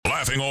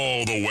laughing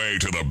all the way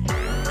to the bank.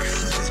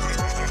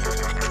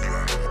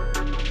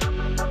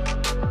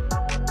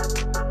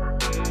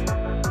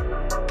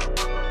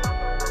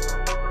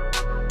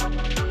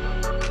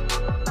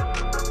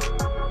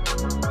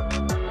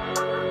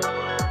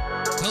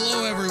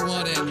 Hello,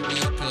 everyone, and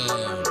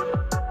welcome.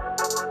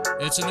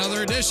 It's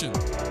another edition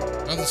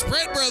of the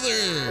Spread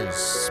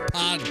Brothers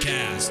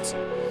podcast.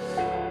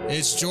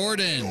 It's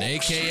Jordan,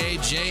 a.k.a.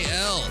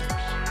 JL.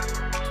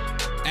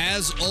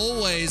 As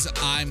always,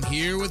 I'm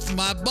here with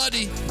my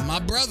buddy, my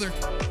brother,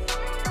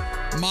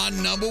 my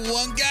number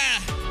one guy,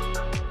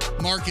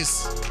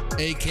 Marcus,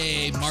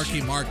 a.k.a.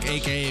 Marky Mark,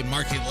 a.k.a.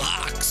 Marky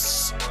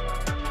Locks.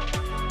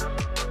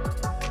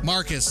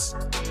 Marcus,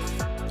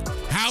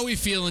 how are we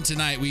feeling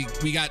tonight?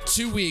 We got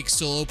 2 weeks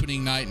till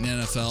opening night in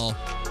NFL.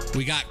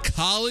 We got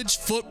college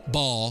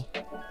football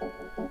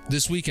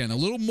this weekend. A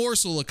little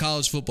morsel of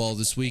college football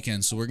this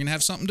weekend, so we're going to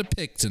have something to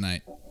pick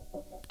tonight.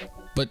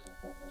 But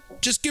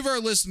just give our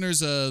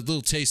listeners a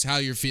little taste how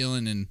you're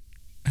feeling and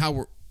how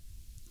we're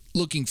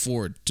looking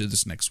forward to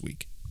this next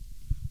week.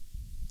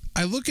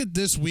 I look at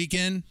this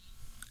weekend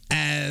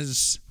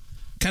as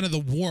kind of the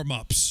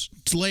warm-ups.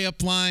 It's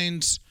layup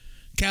lines,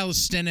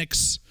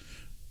 calisthenics,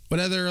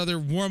 whatever other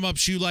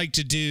warm-ups you like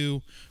to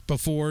do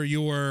before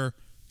your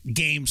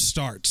game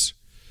starts.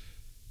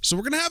 So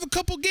we're going to have a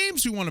couple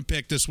games we want to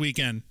pick this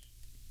weekend.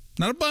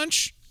 Not a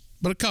bunch,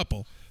 but a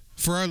couple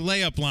for our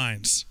layup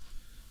lines.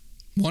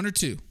 One or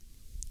two?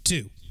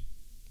 Two.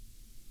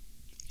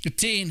 A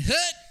teen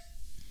hut.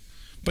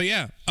 But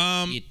yeah,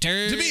 to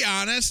be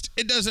honest,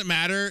 it doesn't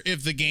matter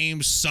if the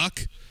games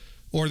suck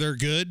or they're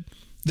good.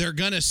 They're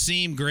going to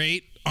seem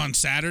great on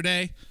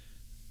Saturday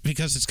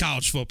because it's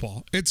college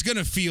football. It's going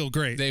to feel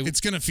great. It's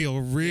going to feel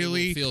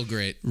really feel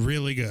great.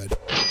 Really good.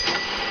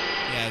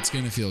 Yeah, it's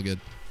going to feel good.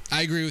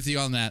 I agree with you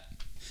on that.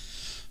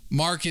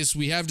 Marcus,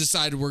 we have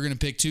decided we're going to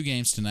pick two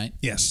games tonight.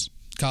 Yes.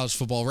 College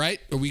football,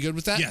 right? Are we good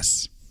with that?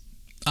 Yes.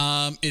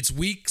 It's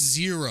week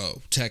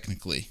 0,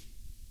 technically,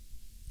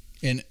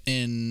 in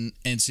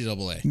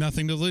NCAA.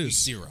 Nothing to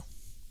lose. Week 0.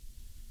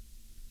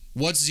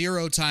 What's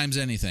 0 times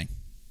anything?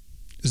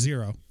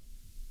 0.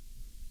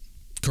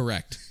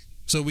 Correct.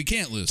 So we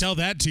can't lose. Tell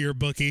that to your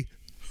bookie.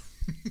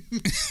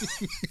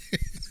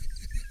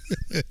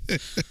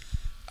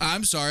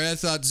 I'm sorry. I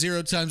thought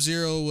 0 times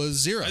 0 was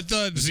 0. I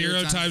thought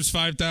 0 times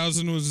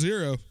 5,000 was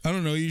 0. I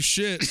don't know you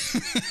shit.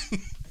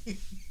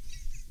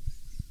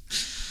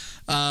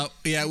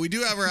 Yeah, we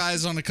do have our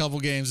eyes on a couple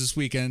games this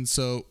weekend,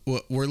 so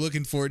we're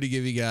looking forward to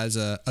give you guys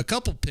a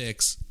couple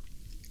picks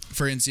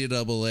for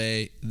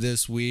NCAA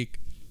this week.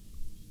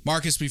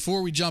 Marcus,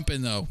 before we jump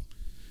in, though,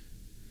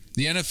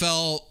 the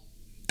NFL,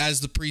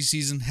 as the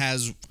preseason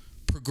has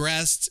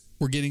progressed,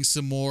 we're getting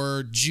some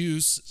more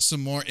juice,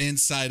 some more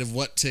insight of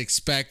what to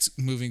expect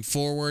moving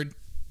forward.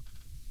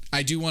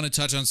 I do want to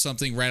touch on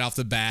something right off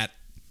the bat.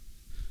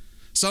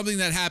 Something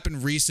that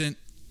happened recent,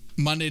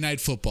 Monday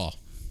Night Football.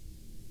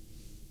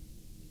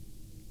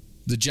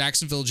 The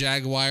Jacksonville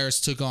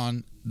Jaguars took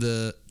on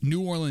the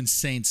New Orleans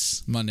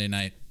Saints Monday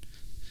night.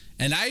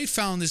 And I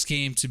found this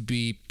game to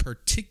be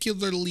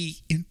particularly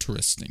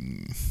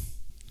interesting.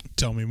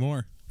 Tell me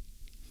more.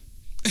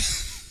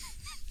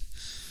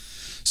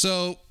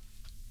 So,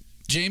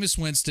 Jameis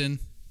Winston,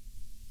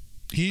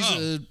 he's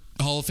a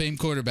Hall of Fame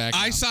quarterback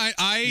now.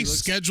 I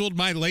scheduled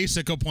my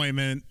LASIK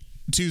appointment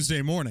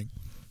Tuesday morning.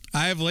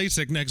 I have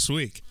LASIK next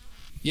week.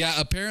 Yeah,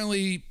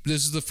 apparently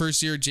this is the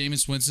first year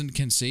Jameis Winston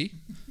can see.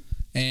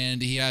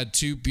 And he had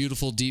 2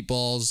 beautiful deep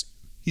balls.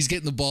 He's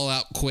getting the ball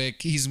out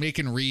quick. He's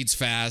making reads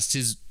fast.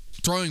 His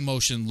throwing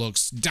motion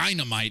looks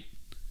dynamite.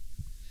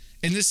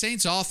 And this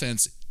Saints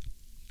offense,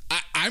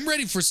 I'm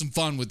ready for some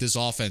fun with this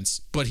offense.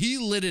 But he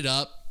lit it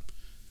up.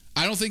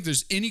 I don't think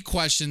there's any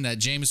question that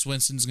Jameis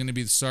Winston's going to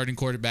be the starting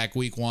quarterback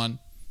week 1.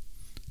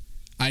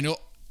 I know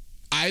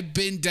I've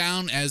been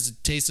down as a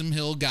Taysom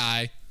Hill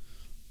guy,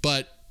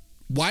 but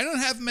why not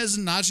have him as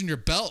a notch in your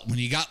belt when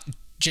you got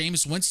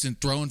Jameis Winston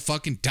throwing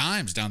fucking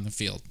dimes down the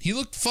field? He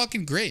looked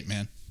fucking great,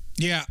 man.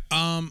 Yeah,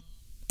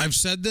 I've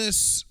said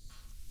this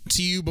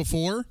to you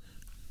before,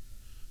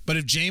 but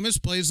if Jameis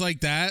plays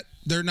like that,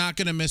 they're not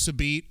going to miss a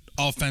beat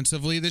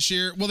offensively this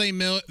year. Well, they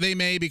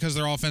may because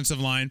their offensive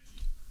line.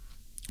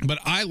 But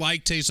I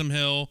like Taysom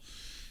Hill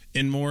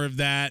in more of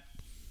that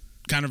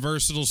kind of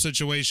versatile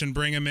situation.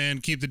 Bring him in,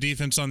 keep the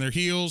defense on their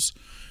heels,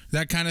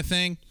 that kind of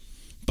thing.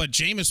 But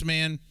Jameis,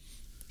 man,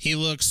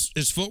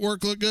 his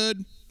footwork looked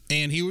good,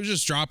 and he was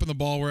just dropping the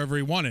ball wherever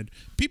he wanted.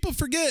 People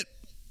forget,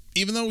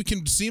 even though we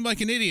can seem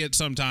like an idiot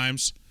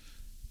sometimes,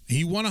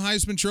 he won a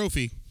Heisman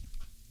Trophy.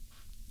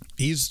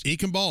 He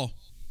can ball.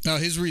 No,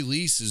 his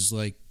release is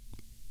like,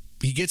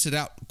 he gets it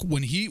out.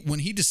 When he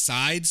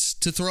decides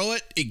to throw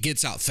it, it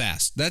gets out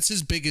fast. That's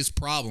his biggest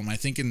problem, I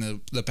think,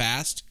 in the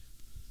past,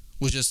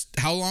 was just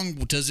how long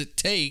does it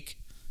take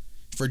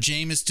for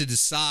Jameis to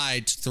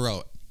decide to throw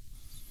it?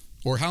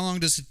 Or how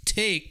long does it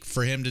take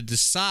for him to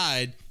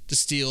decide to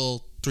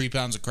steal 3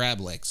 pounds of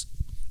crab legs?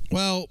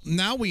 Well,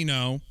 now we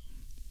know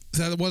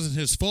that it wasn't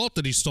his fault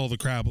that he stole the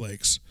crab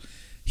legs.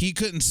 He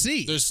couldn't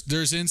see.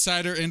 There's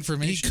insider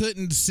information. He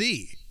couldn't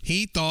see.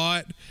 He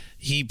thought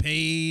he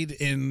paid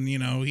and,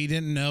 he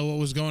didn't know what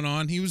was going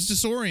on. He was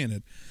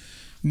disoriented.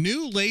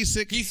 New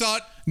LASIK. He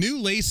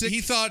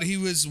thought he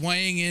was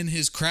weighing in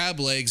his crab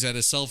legs at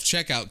a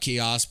self-checkout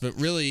kiosk, but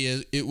really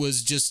it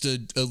was just a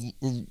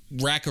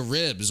rack of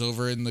ribs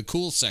over in the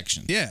cool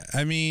section. Yeah,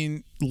 I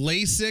mean,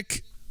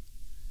 LASIK,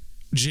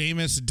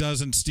 Jameis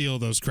doesn't steal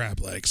those crab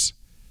legs.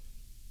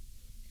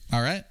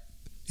 All right.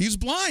 He was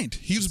blind.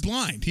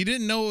 He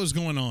didn't know what was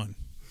going on.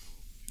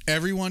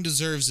 Everyone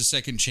deserves a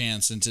second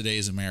chance in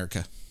today's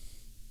America.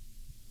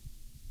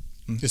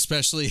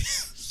 Especially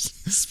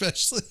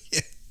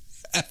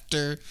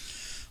after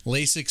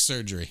LASIK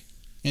surgery.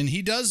 And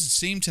he does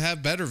seem to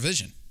have better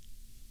vision.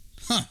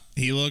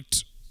 He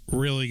looked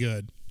really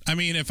good. I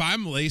mean, if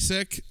I'm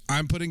LASIK,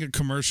 I'm putting a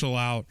commercial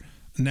out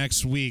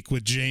next week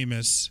with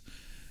Jameis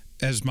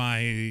as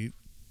my,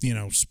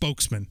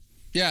 spokesman.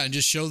 Yeah, and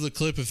just show the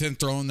clip of him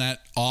throwing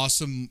that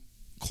awesome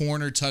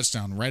corner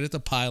touchdown right at the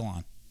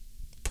pylon.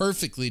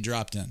 Perfectly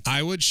dropped in.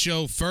 I would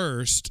show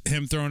first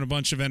him throwing a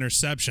bunch of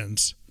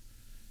interceptions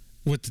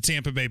with the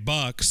Tampa Bay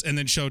Bucks, and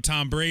then show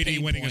Tom Brady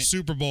winning a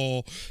Super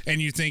Bowl,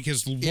 and you think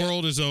his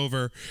world is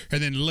over,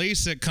 and then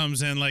LASIK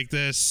comes in like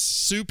this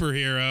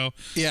superhero.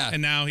 Yeah,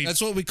 and now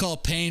that's what we call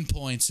pain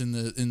points in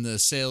the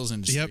sales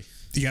industry. Yep,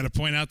 you got to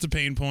point out the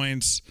pain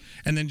points,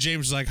 and then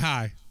James is like,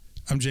 "Hi,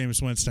 I'm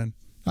Jameis Winston.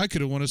 I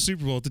could have won a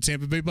Super Bowl with the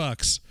Tampa Bay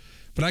Bucks,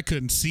 but I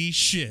couldn't see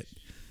shit.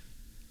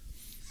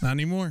 Not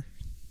anymore.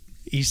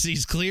 He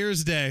sees clear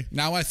as day.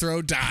 Now I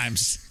throw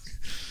dimes."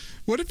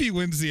 What if he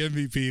wins the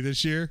MVP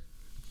this year?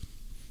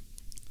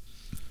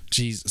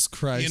 Jesus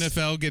Christ. The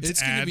NFL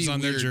gets ads on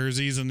their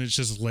jerseys, and it's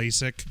just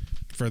LASIK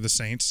for the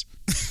Saints.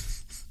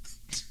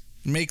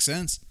 Makes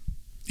sense.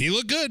 He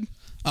looked good.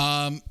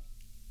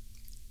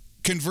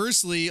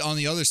 Conversely, on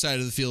the other side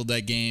of the field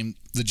that game,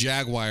 the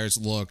Jaguars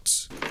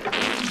looked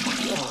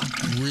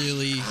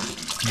really,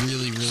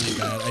 really, really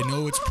bad. I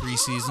know it's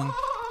preseason,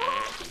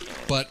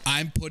 but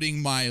I'm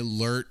putting my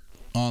alert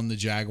on the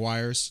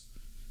Jaguars.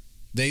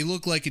 They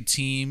look like a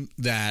team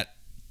that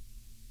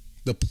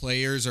the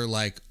players are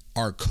like,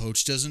 our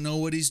coach doesn't know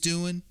what he's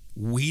doing.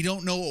 We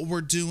don't know what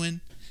we're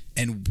doing.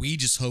 And we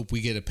just hope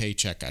we get a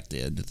paycheck at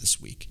the end of this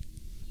week.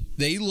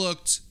 They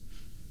looked,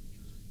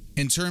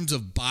 in terms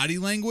of body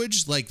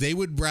language, like they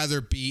would rather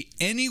be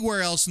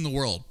anywhere else in the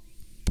world.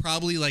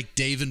 Probably like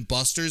Dave and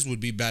Buster's would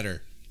be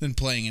better than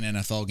playing an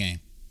NFL game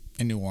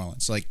in New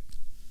Orleans. Like,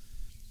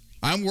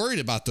 I'm worried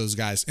about those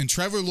guys. And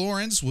Trevor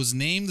Lawrence was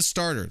named the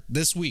starter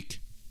this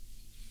week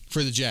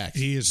for the Jags.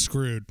 He is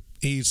screwed.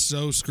 He's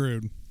so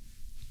screwed.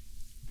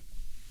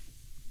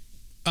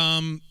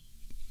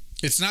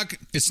 It's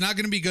not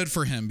going to be good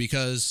for him,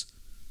 because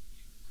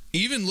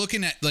even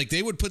looking at, like,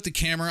 they would put the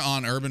camera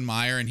on Urban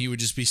Meyer and he would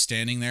just be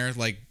standing there,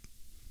 like,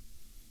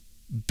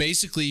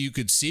 basically you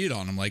could see it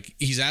on him. Like,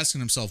 he's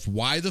asking himself,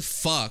 why the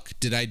fuck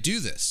did I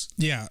do this?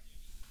 Yeah.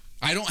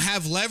 I don't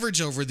have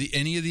leverage over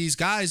any of these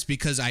guys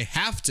because I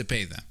have to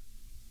pay them.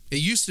 It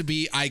used to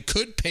be I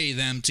could pay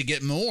them to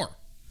get more.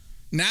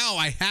 Now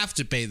I have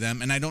to pay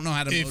them, and I don't know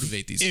how to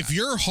motivate these guys. If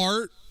your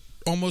heart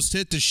almost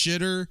hit the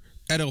shitter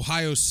at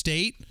Ohio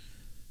State,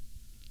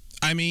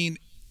 I mean,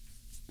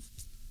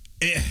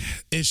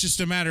 it's just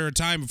a matter of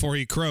time before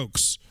he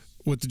croaks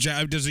with the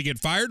job. Does he get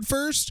fired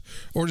first,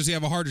 or does he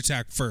have a heart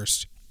attack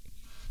first?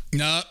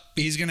 No,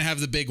 he's going to have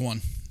the big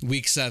one,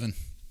 week 7.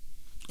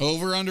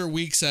 Over under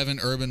week 7,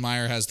 Urban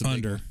Meyer has the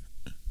big one.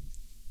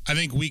 I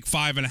think week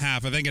 5.5. I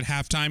think at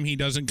halftime he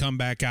doesn't come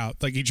back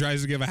out. Like, he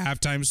tries to give a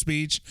halftime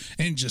speech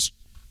and just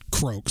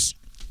croaks.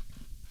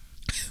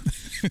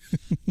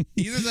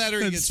 Either that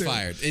or he gets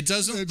fired. It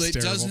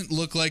doesn't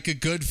look like a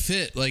good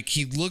fit. Like,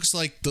 he looks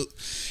like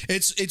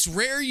it's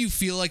rare you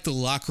feel like the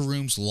locker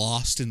room's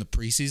lost in the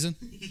preseason.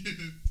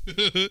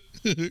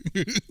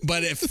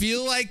 But it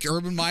feel like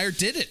Urban Meyer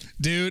did it.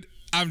 Dude,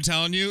 I'm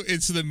telling you,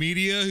 it's the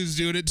media who's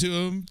doing it to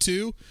him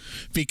too,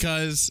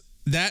 because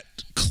that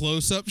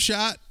close-up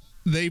shot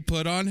they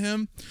put on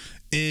him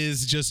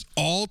is just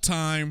all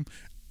time.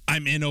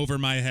 I'm in over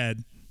my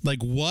head.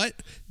 Like,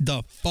 what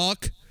the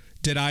fuck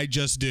did I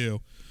just do?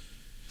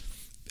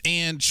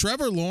 And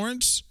Trevor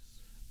Lawrence,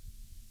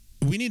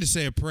 we need to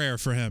say a prayer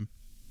for him.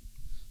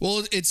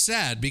 Well, it's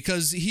sad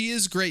because he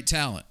is great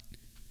talent.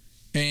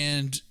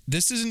 And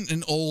this isn't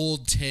an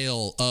old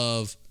tale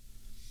of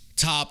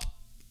top,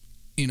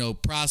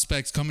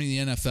 prospects coming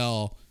to the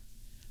NFL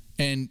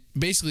and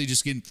basically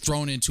just getting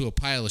thrown into a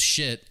pile of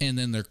shit, and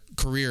then their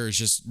career is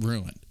just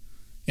ruined.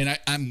 And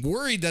I'm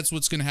worried that's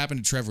what's going to happen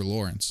to Trevor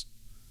Lawrence,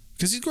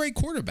 because he's a great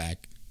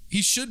quarterback.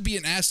 He should be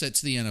an asset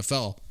to the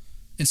NFL.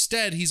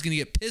 Instead, he's going to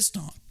get pissed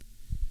on.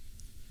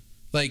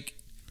 Like,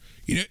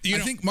 I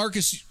think,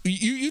 Marcus,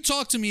 you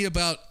talked to me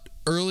about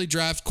early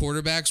draft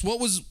quarterbacks. What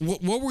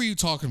were you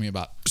talking to me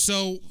about?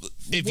 So,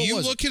 if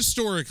you look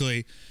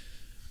historically,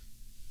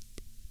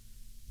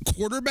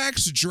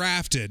 quarterbacks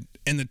drafted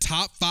in the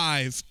top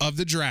 5 of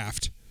the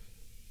draft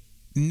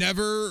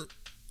never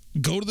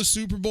go to the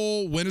Super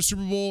Bowl, win a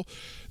Super Bowl.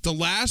 The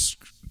last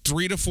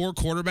 3 to 4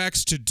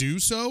 quarterbacks to do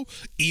so,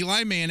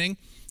 Eli Manning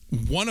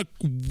won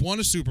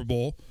a Super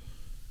Bowl.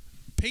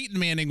 Peyton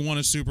Manning won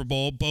a Super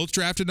Bowl, both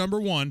drafted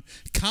number 1.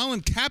 Colin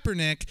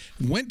Kaepernick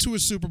went to a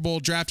Super Bowl,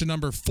 drafted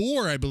number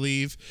 4, I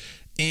believe.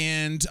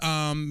 And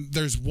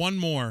there's one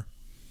more.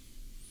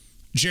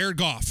 Jared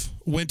Goff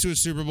went to a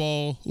Super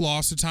Bowl,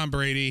 lost to Tom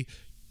Brady.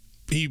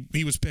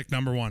 He was picked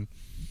number 1.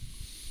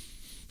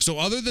 So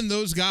other than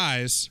those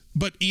guys,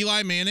 but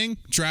Eli Manning,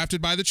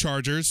 drafted by the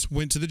Chargers,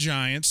 went to the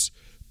Giants.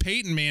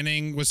 Peyton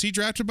Manning, was he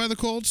drafted by the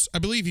Colts? I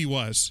believe he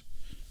was.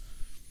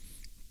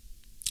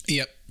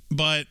 Yep.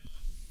 But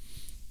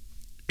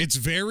it's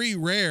very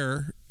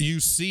rare you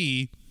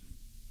see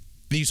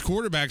these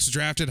quarterbacks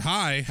drafted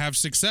high have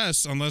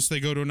success unless they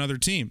go to another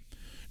team.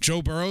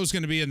 Joe Burrow is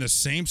going to be in the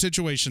same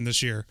situation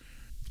this year.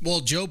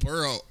 Well, Joe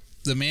Burrow,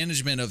 the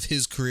management of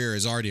his career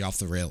is already off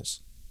the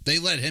rails. They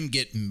let him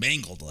get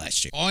mangled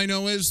last year. All I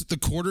know is the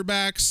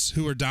quarterbacks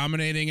who are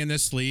dominating in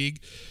this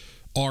league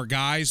are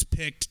guys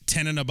picked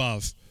 10 and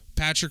above.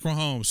 Patrick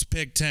Mahomes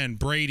picked 10.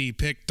 Brady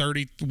picked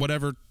 30,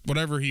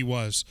 whatever he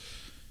was.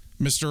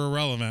 Mr.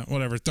 Irrelevant,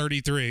 whatever,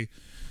 33.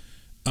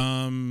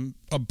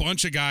 A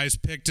bunch of guys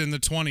picked in the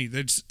 20.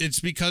 It's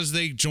because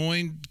they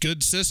joined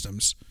good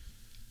systems.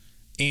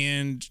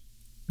 And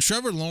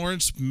Trevor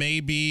Lawrence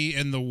may be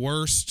in the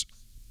worst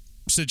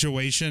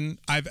situation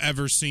I've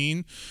ever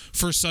seen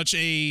for such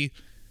a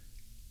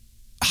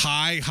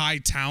high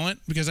talent,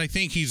 because I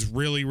think he's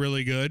really,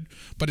 really good,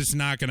 but it's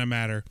not going to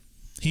matter.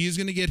 He's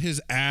going to get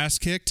his ass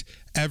kicked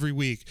every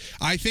week.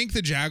 I think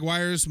the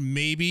Jaguars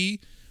maybe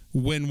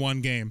win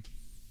one game.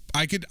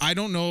 I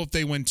don't know if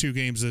they win 2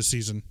 games this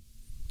season.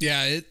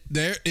 Yeah,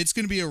 it's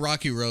going to be a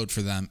rocky road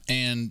for them.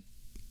 And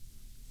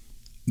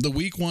the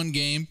week 1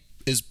 game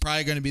is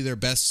probably going to be their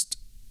best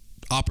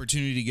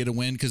opportunity to get a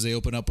win because they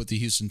open up with the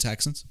Houston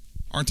Texans.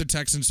 Aren't the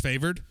Texans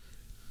favored?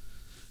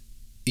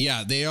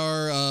 Yeah, they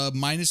are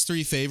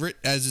 -3 favorite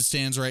as it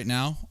stands right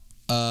now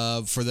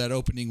for that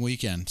opening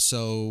weekend.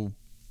 So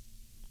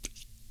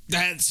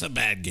that's a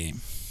bad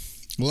game.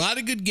 A lot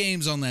of good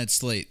games on that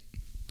slate.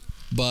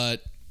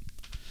 But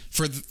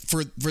for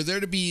there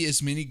to be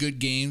as many good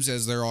games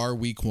as there are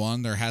week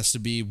 1, there has to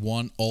be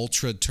one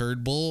ultra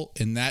turd bowl,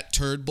 and that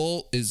turd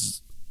bowl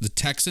is the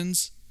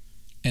Texans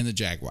and the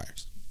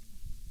Jaguars.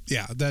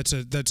 Yeah, that's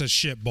a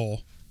shit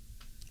bowl.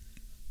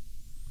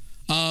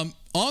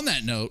 On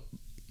that note,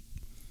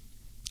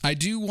 I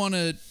do want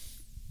to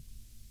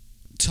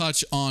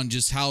touch on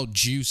just how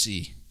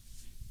juicy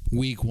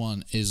week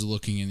 1 is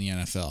looking in the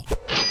NFL.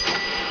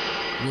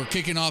 We're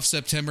kicking off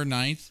September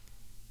 9th.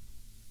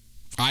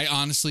 I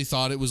honestly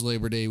thought it was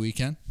Labor Day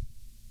weekend.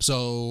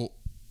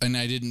 And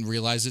I didn't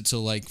realize it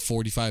till like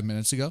 45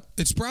 minutes ago.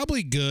 It's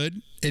probably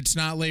good it's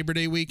not Labor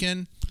Day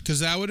weekend,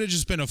 because that would have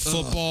just been a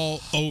football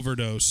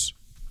overdose.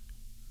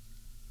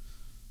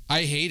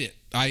 I hate it.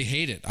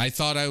 I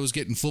thought I was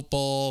getting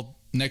football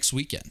next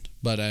weekend,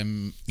 but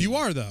I'm... You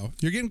are, though.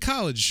 You're getting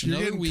college. You're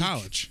getting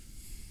college.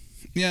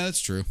 Yeah,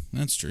 that's true.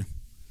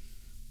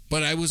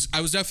 But I was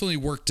definitely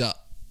worked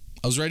up.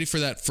 I was ready for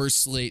that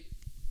first slate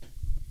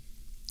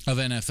of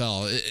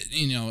NFL.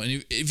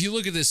 And if you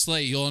look at this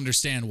slate, you'll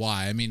understand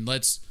why. I mean,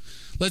 let's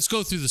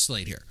go through the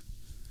slate here.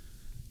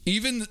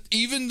 Even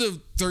the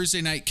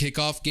Thursday night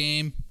kickoff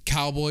game,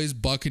 Cowboys,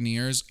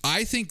 Buccaneers,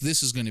 I think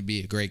this is going to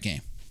be a great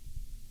game.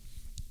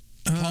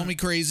 Call me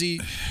crazy.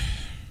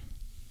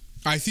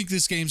 I think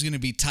this game's going to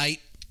be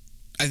tight.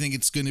 I think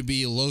it's going to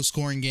be a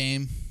low-scoring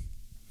game.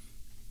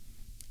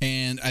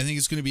 And I think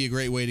it's going to be a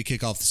great way to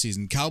kick off the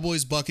season.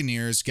 Cowboys,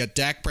 Buccaneers, got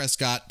Dak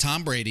Prescott,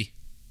 Tom Brady.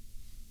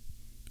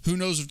 Who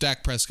knows if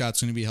Dak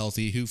Prescott's going to be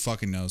healthy? Who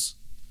fucking knows?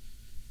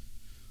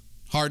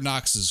 Hard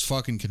Knocks is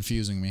fucking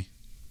confusing me.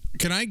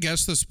 Can I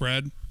guess the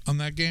spread on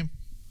that game?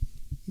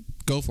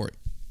 Go for it.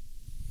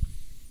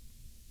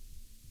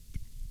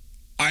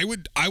 I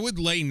would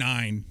lay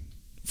 9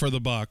 for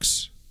the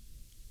Bucks.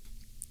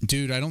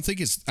 Dude, I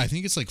think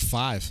it's like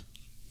 5.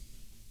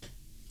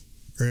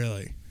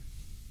 Really?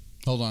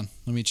 Hold on,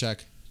 let me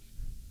check.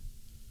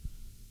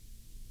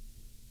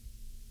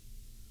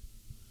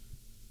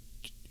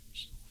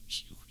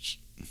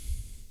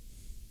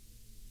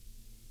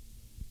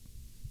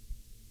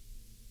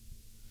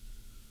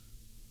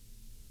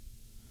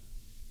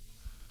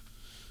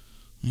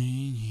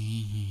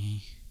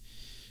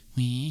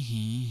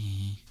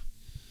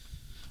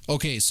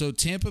 Okay, so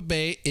Tampa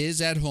Bay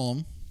is at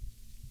home.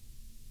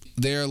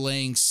 They're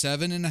laying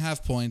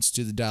 7.5 points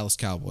to the Dallas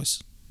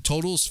Cowboys.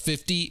 Total's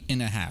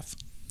 50.5.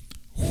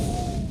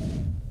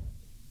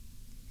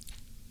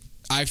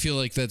 I feel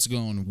like that's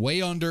going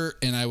way under,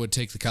 and I would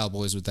take the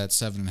Cowboys with that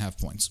 7.5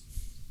 points.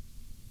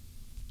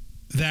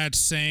 That's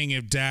saying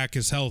if Dak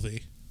is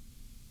healthy.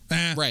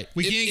 Right.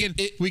 We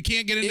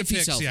can't get into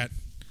picks yet.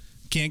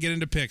 Can't get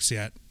into picks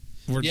yet.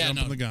 We're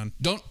jumping the gun.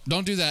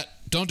 Don't do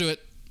that. Don't do it.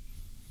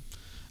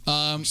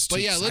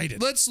 But yeah,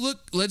 let's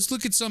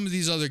look at some of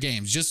these other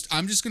games.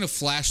 I'm just gonna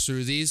flash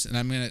through these, and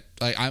I'm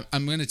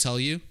gonna tell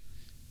you,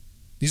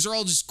 these are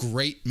all just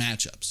great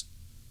matchups.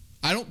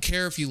 I don't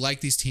care if you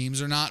like these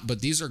teams or not,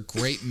 but these are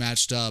great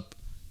matched up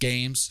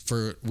games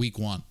for week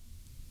 1.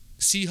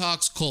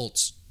 Seahawks,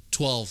 Colts,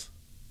 12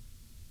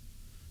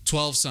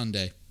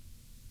 Sunday.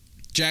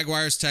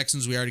 Jaguars,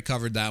 Texans, we already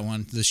covered that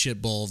one. The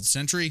shit bowl of the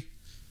century.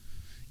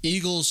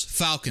 Eagles,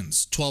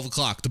 Falcons, 12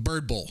 o'clock, the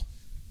Bird Bowl.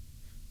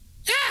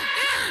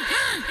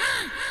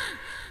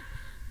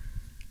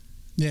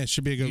 Yeah, it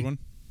should be a good one.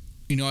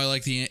 You know I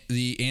like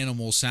the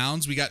animal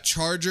sounds. We got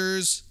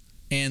Chargers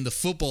and the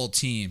football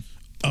team.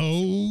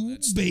 Oh,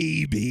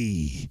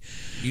 baby.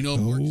 You know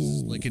Mark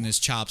is licking his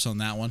chops on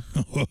that one.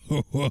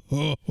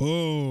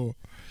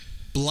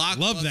 Blockbuster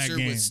Love that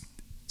game. with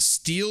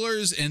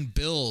Steelers and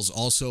Bills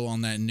also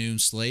on that noon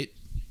slate.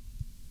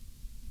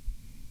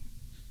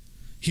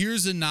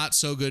 Here's a not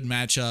so good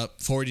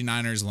matchup,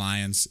 49ers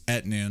Lions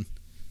at noon.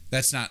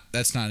 That's not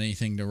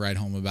anything to write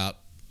home about.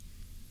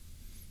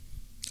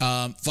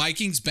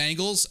 Vikings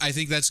Bengals, I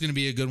think that's going to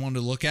be a good one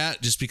to look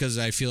at just because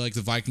I feel like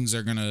the Vikings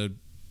are going to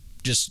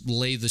just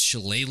lay the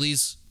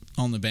shillelaghs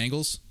on the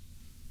Bengals.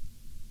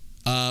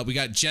 We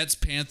got Jets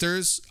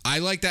Panthers. I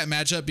like that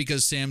matchup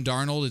because Sam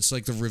Darnold, it's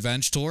like the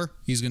revenge tour.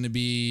 He's going to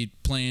be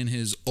playing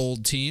his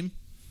old team.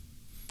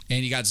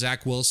 And you got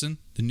Zach Wilson,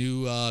 the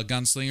new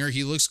gunslinger.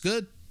 He looks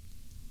good.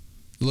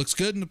 He looks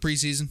good in the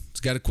preseason. He's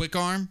got a quick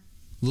arm,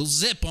 a little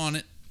zip on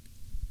it.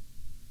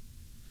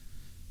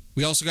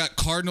 We also got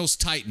Cardinals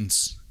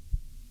Titans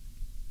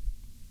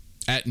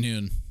at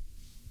noon.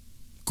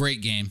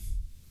 Great game.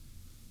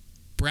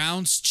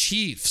 Browns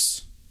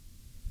Chiefs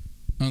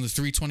on the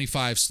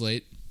 325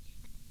 slate.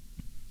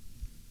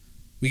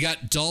 We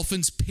got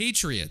Dolphins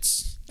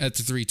Patriots at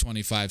the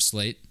 325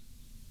 slate.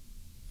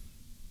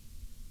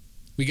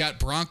 We got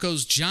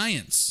Broncos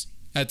Giants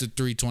at the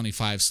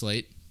 325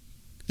 slate.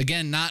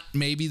 Again, not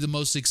maybe the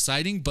most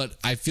exciting, but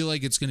I feel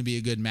like it's going to be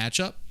a good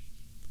matchup.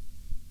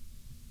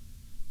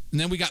 And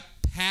then we got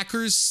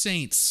Packers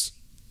Saints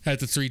at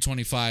the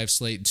 325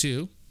 slate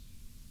too,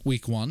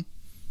 week 1.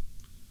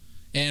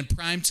 And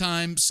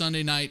primetime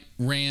Sunday night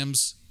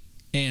Rams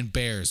and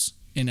Bears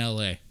in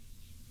LA.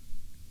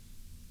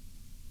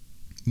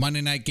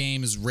 Monday night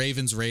game is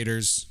Ravens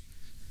Raiders.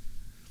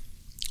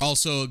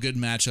 Also a good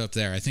matchup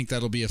there. I think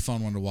that'll be a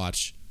fun one to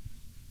watch.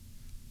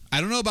 I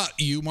don't know about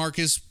you,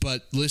 Marcus,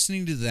 but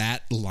listening to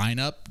that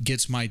lineup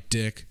gets my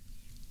dick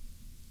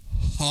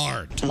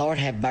hard. Lord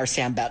have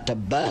mercy, I'm about to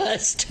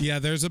bust. Yeah,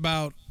 there's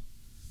about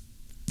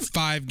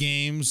 5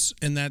 games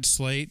in that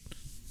slate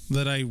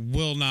that I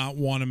will not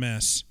want to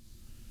miss.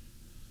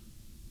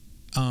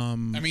 I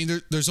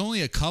mean, there's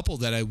only a couple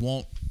that I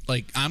won't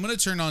like. I'm gonna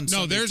turn on.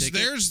 No, Sunday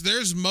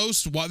there's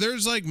most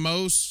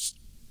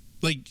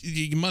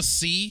you must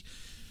see,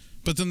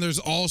 but then there's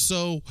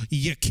also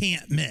you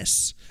can't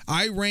miss.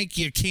 I rank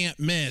you can't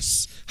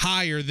miss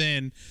higher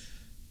than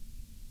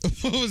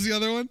what was the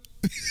other one?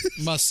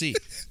 Must see.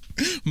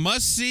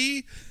 Must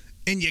see,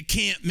 and you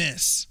can't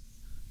miss.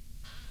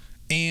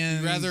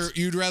 And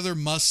You'd rather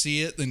must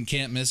see it than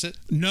can't miss it?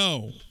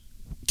 No.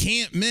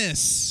 Can't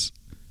miss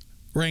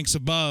ranks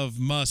above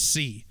must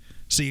see.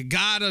 So you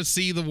gotta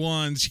see the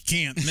ones you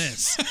can't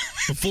miss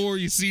before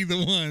you see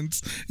the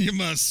ones you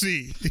must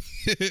see.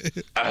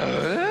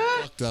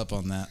 Fucked up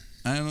on that.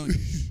 I don't.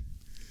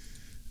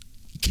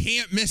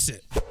 Can't miss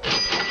it.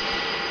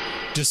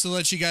 Just to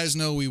let you guys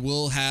know, we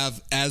will have,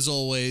 as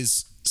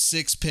always,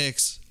 6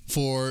 picks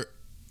for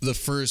the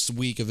first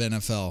week of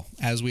NFL,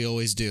 as we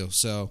always do.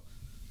 So,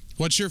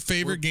 what's your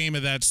favorite game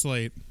of that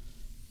slate?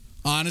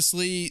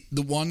 Honestly,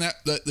 the one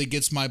that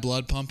gets my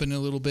blood pumping a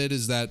little bit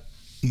is that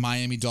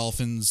Miami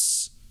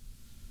Dolphins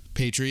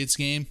Patriots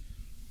game.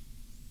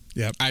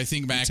 Yep. I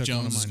think Mac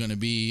Jones is going to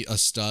be a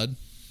stud.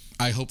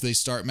 I hope they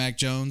start Mac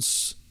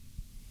Jones.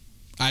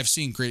 I've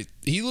seen great.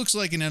 He looks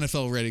like an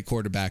NFL ready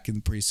quarterback in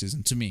the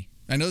preseason to me.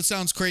 I know it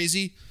sounds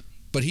crazy,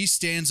 but he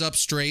stands up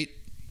straight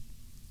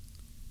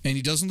and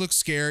he doesn't look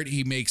scared.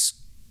 He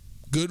makes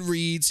good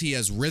reads. He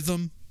has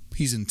rhythm.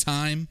 He's in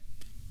time.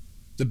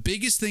 The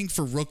biggest thing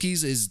for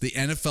rookies is the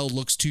NFL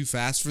looks too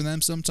fast for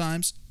them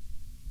sometimes.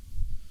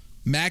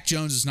 Mac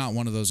Jones is not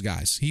one of those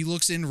guys. He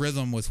looks in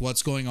rhythm with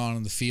what's going on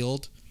in the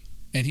field,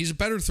 and he's a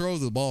better thrower of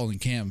the ball than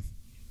Cam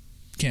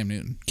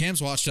Newton.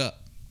 Cam's washed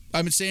up.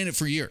 I've been saying it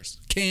for years.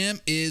 Cam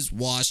is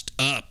washed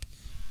up.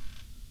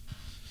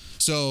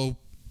 So,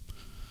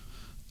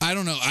 I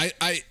don't know.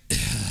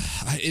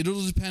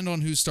 It'll depend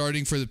on who's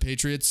starting for the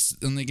Patriots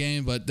in the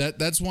game, but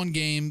that's one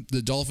game,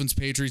 the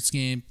Dolphins-Patriots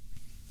game.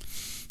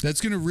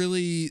 That's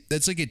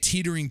like a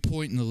teetering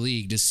point in the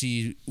league to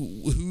see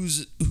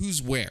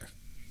who's where.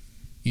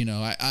 You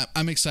know,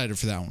 I'm excited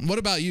for that one. What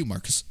about you,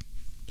 Marcus?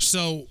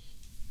 So,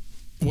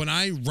 when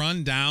I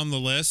run down the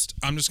list,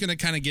 I'm just going to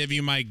kind of give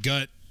you my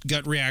gut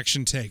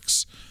reaction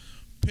takes.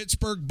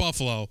 Pittsburgh,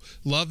 Buffalo.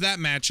 Love that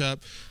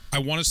matchup. I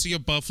want to see a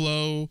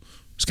Buffalo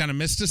just kind of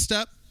missed a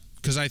step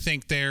because I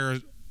think they're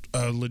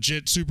a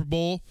legit Super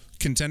Bowl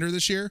contender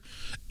this year.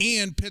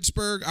 And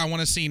Pittsburgh, I want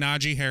to see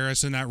Najee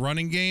Harris in that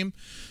running game.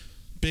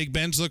 Big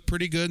Ben's looked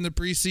pretty good in the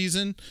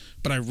preseason,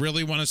 but I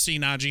really want to see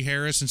Najee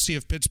Harris and see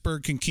if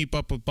Pittsburgh can keep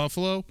up with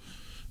Buffalo.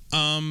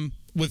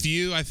 With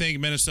you, I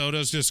think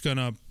Minnesota's just going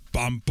to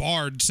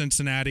bombard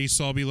Cincinnati,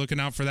 so I'll be looking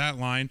out for that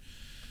line.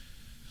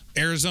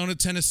 Arizona,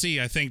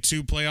 Tennessee, I think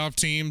 2 playoff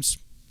teams,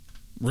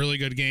 really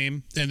good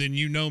game. And then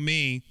you know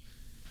me,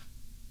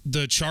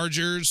 the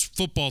Chargers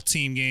football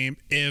team game.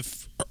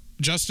 If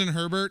Justin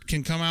Herbert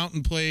can come out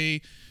and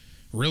play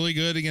really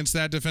good against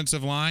that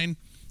defensive line,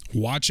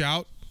 watch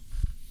out.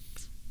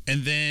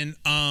 And then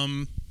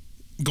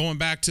going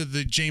back to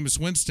the Jameis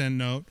Winston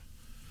note,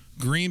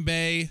 Green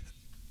Bay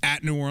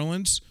at New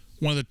Orleans,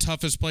 one of the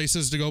toughest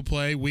places to go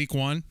play week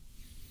 1.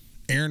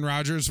 Aaron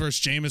Rodgers versus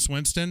Jameis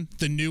Winston,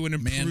 the new and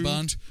improved. Man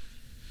bun.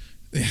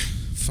 Yeah,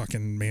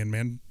 fucking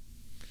man.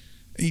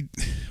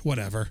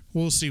 Whatever.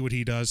 We'll see what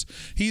he does.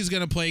 He's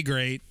going to play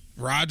great.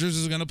 Rodgers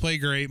is going to play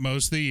great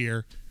most of the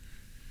year.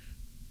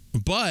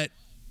 But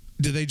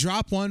do they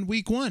drop one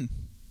week 1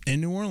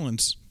 in New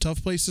Orleans?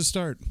 Tough place to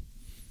start.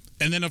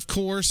 And then, of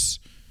course,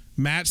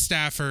 Matt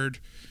Stafford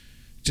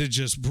to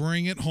just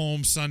bring it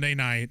home Sunday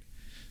night.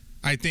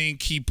 I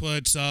think he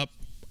puts up,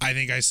 I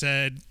think I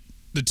said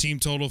the team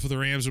total for the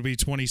Rams would be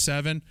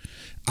 27.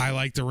 I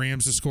like the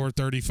Rams to score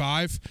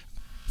 35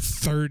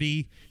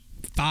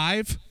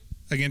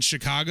 against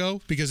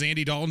Chicago because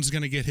Andy Dalton's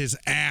going to get his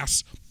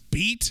ass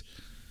beat.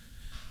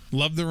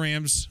 Love the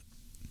Rams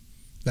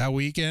that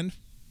weekend.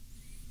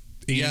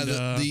 And, yeah,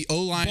 the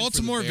O-line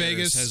Baltimore, for the Bears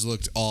Vegas has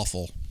looked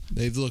awful.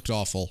 They've looked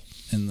awful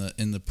in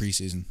the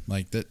preseason.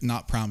 Like that,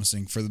 not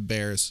promising for the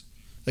Bears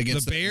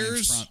against the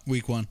Bears front,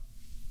 week 1.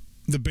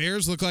 The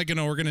Bears look like an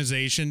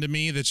organization to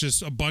me that's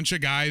just a bunch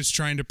of guys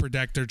trying to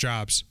protect their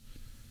jobs.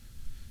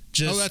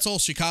 That's all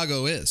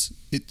Chicago is.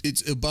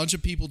 It's a bunch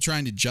of people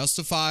trying to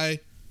justify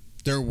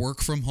their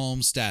work from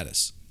home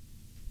status.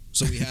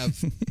 So we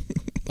have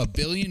a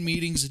billion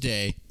meetings a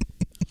day.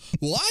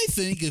 Well, I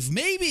think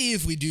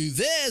if we do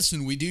this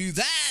and we do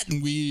that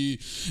and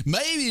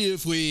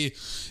if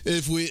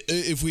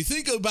we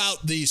think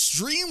about the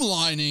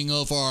streamlining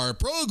of our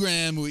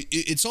program,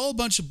 it's all a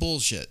bunch of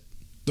bullshit.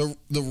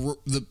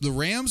 The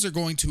Rams are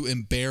going to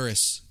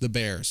embarrass the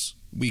Bears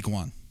week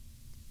 1.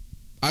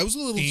 I was a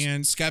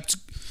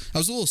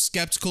little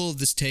skeptical of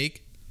this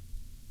take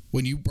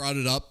when you brought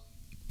it up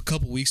a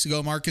couple weeks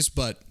ago, Marcus,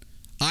 but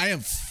I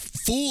am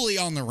fully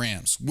on the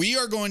Rams. We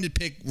are going to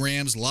pick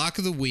Rams lock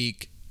of the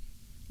week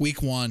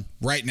 1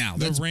 right now.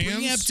 That's the Rams,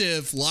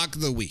 preemptive lock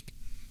of the week.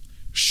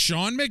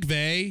 Sean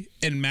McVay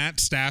and Matt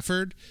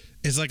Stafford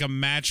is like a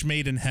match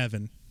made in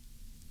heaven.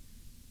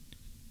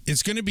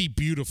 It's going to be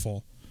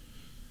beautiful.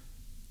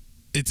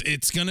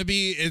 It's gonna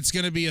be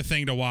a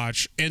thing to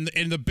watch, and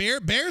the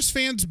Bears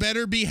fans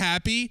better be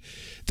happy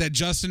that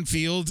Justin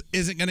Fields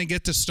isn't gonna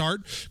get to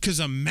start, because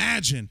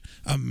imagine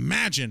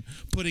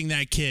putting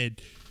that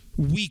kid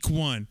week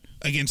 1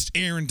 against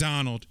Aaron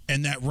Donald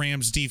and that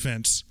Rams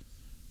defense.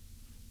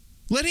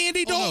 Let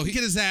Andy Dalton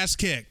get his ass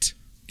kicked.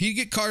 He'd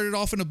get carted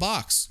off in a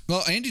box.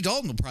 Well, Andy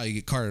Dalton will probably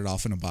get carted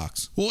off in a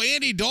box. Well,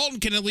 Andy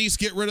Dalton can at least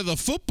get rid of the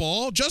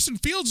football. Justin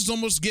Fields is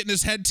almost getting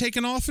his head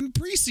taken off in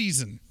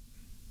preseason.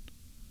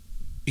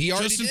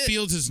 Justin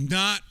Fields is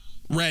not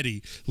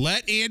ready.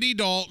 Let Andy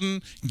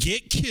Dalton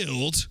get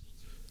killed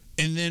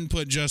and then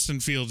put Justin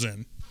Fields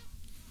in.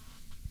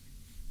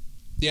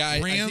 Yeah, I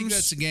think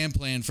that's a game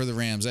plan for the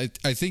Rams. I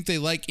think they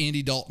like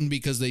Andy Dalton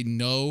because they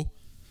know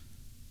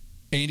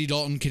Andy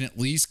Dalton can at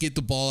least get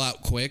the ball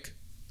out quick.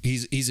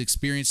 He's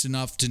experienced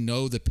enough to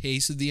know the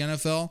pace of the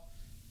NFL.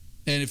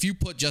 And if you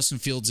put Justin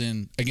Fields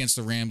in against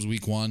the Rams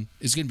week 1,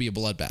 it's going to be a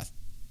bloodbath.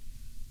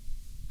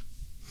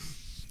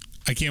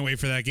 I can't wait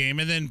for that game.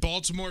 And then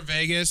Baltimore,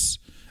 Vegas,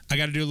 I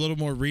got to do a little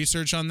more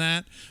research on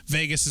that.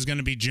 Vegas is going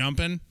to be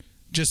jumping.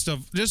 Just a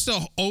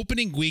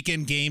opening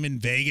weekend game in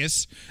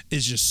Vegas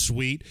is just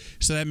sweet.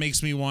 So that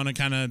makes me want to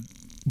kind of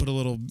put a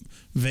little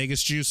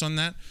Vegas juice on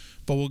that.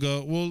 But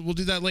we'll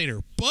do that later.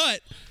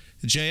 But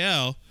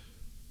JL,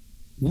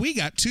 we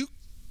got 2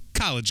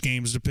 college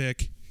games to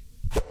pick.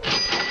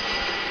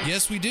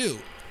 Yes, we do.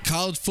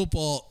 College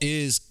football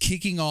is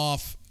kicking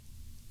off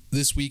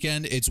this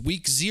weekend. It's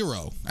week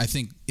 0, I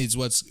think, is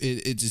what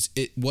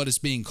it's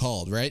being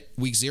called, right?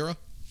 Week 0?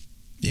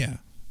 Yeah.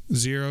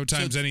 0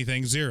 times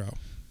anything, 0.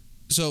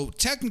 So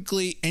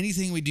technically,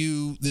 anything we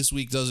do this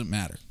week doesn't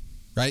matter,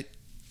 right?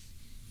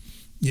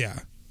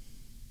 Yeah.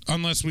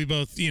 Unless we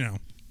both,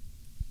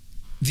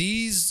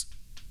 These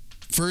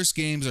first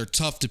games are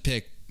tough to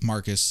pick,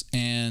 Marcus,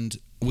 and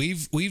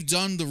we've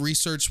done the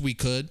research we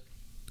could.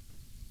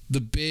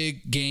 The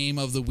big game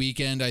of the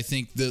weekend, I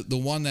think the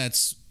one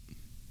that's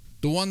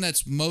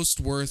most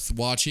worth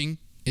watching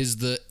is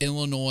the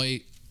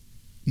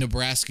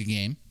Illinois-Nebraska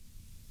game.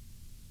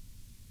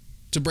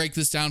 To break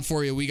this down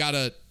for you, we got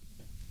a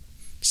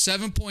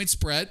 7-point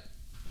spread.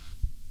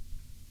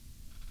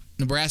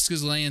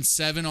 Nebraska's laying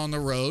 7 on the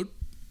road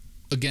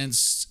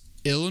against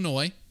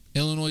Illinois.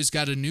 Illinois'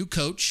 got a new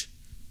coach.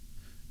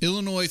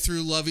 Illinois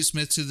threw Lovie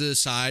Smith to the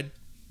side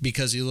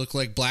because he looked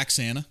like Black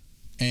Santa.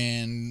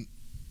 And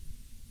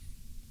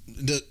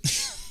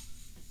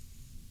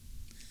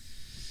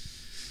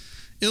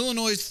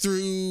Illinois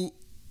threw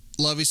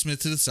Lovie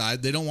Smith to the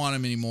side. They don't want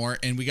him anymore.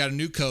 And we got a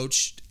new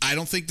coach. I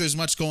don't think there's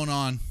much going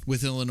on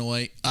with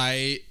Illinois.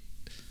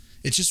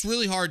 It's just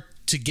really hard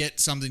to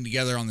get something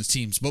together on the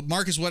teams. But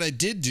Marcus, what I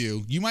did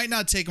do, you might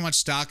not take much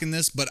stock in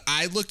this, but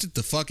I looked at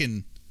the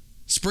fucking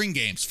spring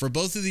games for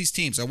both of these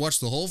teams. I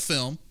watched the whole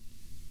film.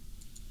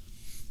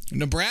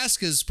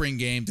 Nebraska's spring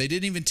game, they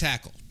didn't even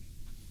tackle.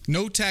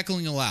 No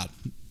tackling allowed.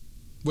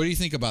 What do you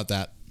think about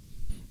that?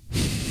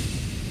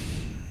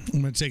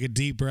 I'm going to take a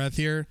deep breath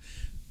here.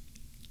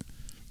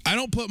 I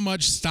don't put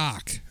much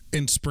stock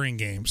in spring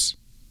games.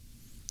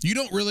 You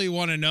don't really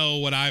want to know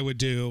what I would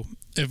do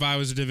if I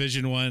was a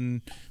Division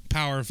I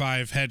Power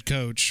 5 head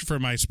coach for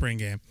my spring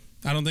game.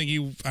 I don't think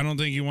you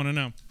want to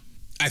know.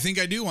 I think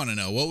I do want to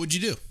know. What would you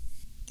do?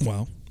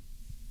 Well,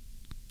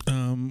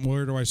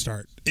 where do I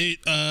start?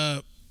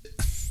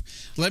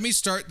 Let me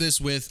start this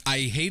with, I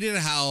hated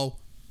how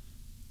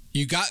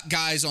you got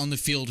guys on the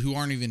field who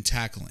aren't even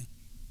tackling.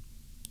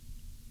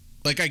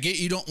 Like, I get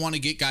you don't want to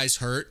get guys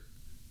hurt,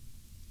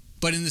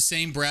 but in the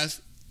same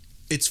breath,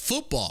 it's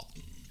football.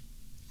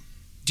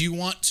 Do you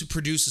want to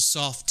produce a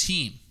soft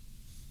team?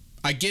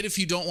 I get if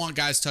you don't want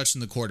guys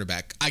touching the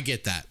quarterback. I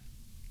get that.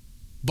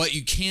 But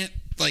you can't,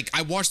 like,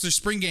 I watched their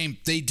spring game.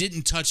 They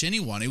didn't touch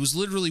anyone. It was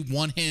literally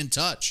one-hand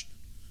touch.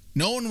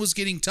 No one was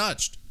getting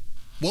touched.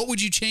 What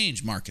would you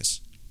change,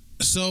 Marcus?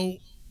 So,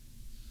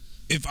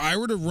 if I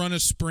were to run a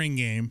spring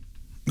game,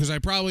 because I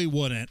probably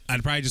wouldn't,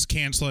 I'd probably just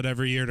cancel it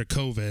every year to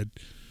COVID,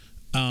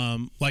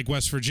 like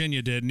West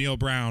Virginia did. Neil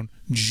Brown,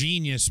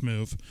 genius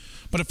move.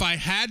 But if I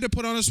had to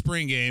put on a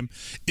spring game,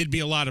 it'd be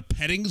a lot of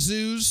petting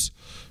zoos,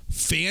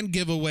 fan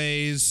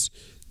giveaways,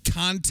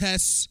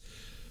 contests,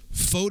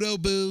 photo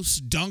booths,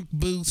 dunk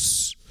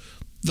booths.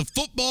 The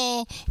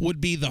football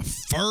would be the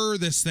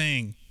furthest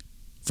thing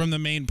from the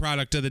main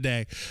product of the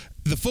day.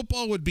 The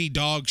football would be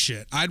dog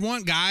shit. I'd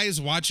want guys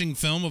watching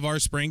film of our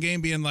spring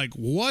game being like,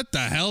 what the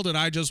hell did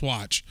I just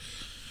watch?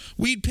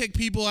 We'd pick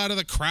people out of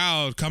the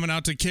crowd coming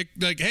out to kick,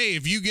 like, hey,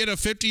 if you get a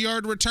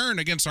 50-yard return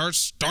against our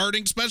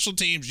starting special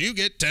teams, you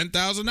get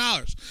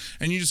 $10,000.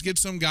 And you just get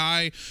some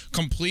guy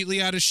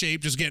completely out of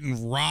shape, just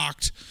getting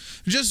rocked.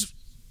 Just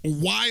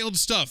wild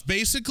stuff.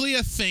 Basically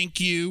a thank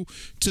you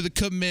to the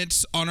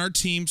commits on our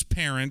team's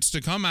parents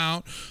to come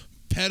out,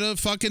 pet a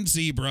fucking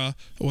zebra,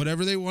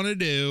 whatever they want to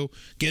do,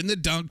 get in the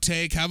dunk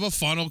tank, have a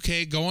funnel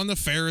cake, go on the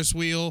Ferris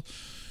wheel.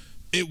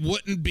 It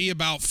wouldn't be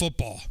about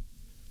football.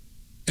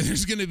 And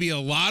there's going to be a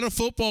lot of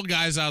football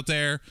guys out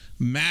there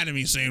mad at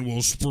me saying,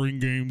 well, spring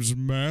games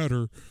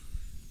matter.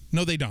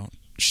 No, they don't.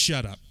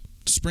 Shut up.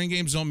 Spring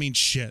games don't mean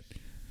shit.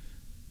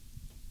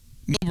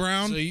 Neil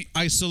Brown,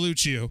 I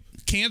salute you.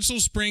 Cancel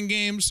spring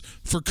games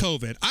for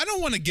COVID. I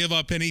don't want to give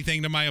up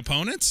anything to my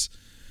opponents.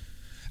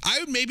 I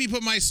would maybe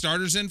put my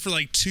starters in for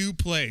like 2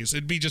 plays.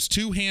 It'd be just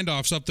 2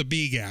 handoffs up the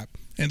B gap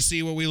and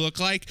see what we look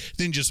like,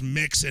 then just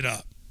mix it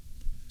up.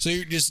 So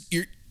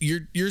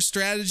your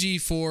strategy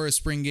for a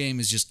spring game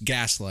is just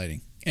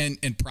gaslighting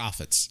and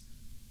profits.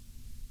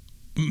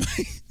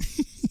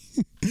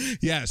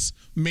 Yes,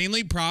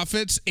 mainly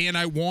profits, and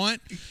I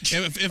want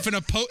if an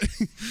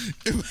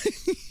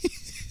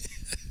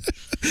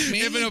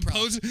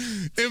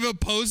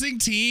opposing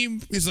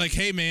team is like,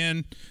 hey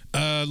man,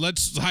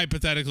 let's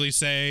hypothetically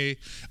say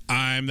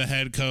I'm the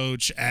head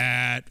coach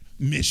at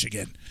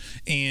Michigan,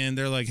 and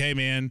they're like, hey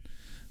man,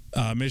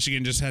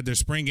 Michigan just had their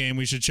spring game,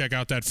 we should check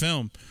out that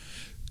film.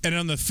 And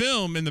on the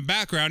film, in the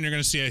background, you're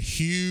going to see a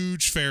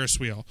huge Ferris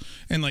wheel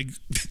and like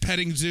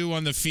petting zoo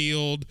on the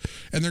field.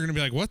 And they're going to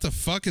be like, what the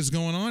fuck is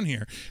going on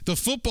here? The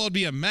football would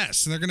be a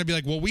mess. And they're going to be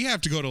like, well, we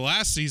have to go to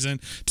last season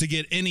to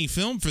get any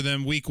film for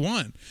them week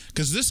 1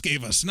 because this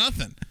gave us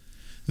nothing.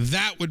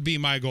 That would be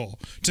my goal,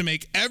 to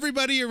make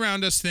everybody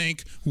around us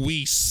think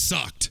we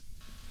sucked.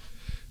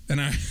 And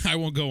I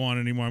won't go on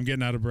anymore. I'm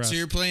getting out of breath. So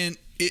you're playing,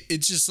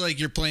 it's just like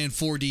you're playing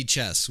 4D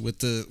chess with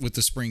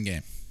the spring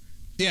game.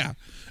 Yeah.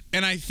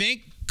 And I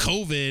think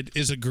COVID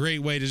is a great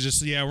way to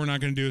just, we're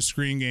not going to do a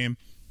screen game,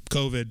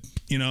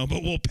 COVID,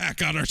 but we'll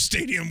pack out our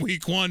stadium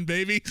week 1,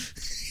 baby.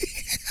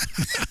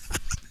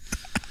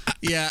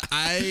 Yeah,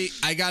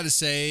 I got to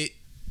say,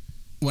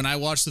 when I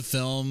watched the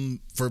film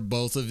for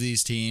both of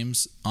these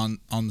teams on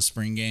the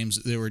spring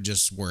games, they were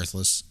just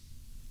worthless.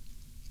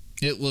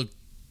 It looked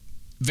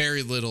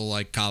very little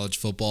like college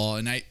football,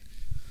 and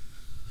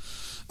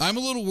I'm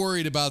a little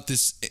worried about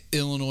this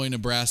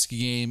Illinois-Nebraska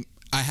game.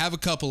 I have a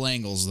couple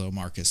angles, though,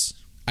 Marcus.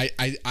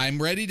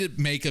 I'm ready to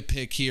make a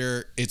pick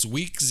here. It's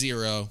week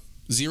 0.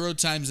 0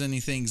 times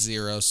anything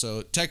 0, so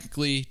it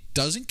technically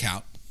doesn't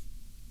count.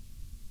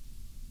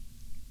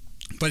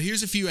 But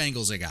here's a few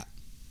angles I got.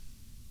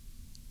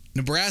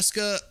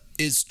 Nebraska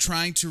is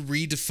trying to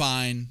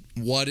redefine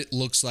what it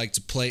looks like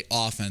to play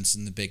offense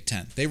in the Big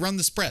Ten. They run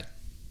the spread.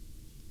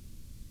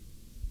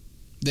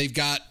 They've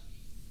got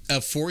a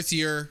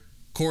 4th-year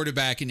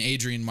quarterback in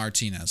Adrian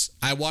Martinez.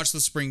 I watched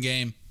the spring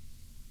game.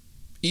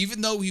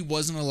 Even though he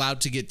wasn't allowed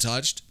to get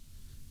touched,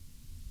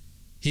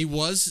 he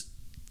was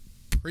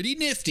pretty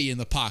nifty in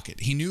the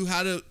pocket. He knew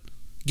how to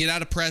get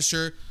out of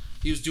pressure.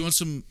 He was doing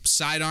some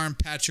sidearm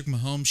Patrick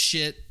Mahomes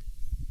shit.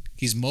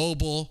 He's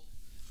mobile.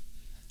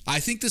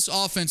 I think this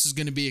offense is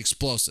going to be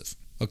explosive,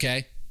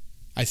 okay?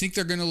 I think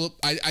they're going to look,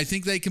 I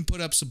think they can put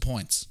up some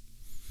points.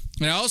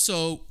 And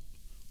also,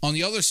 on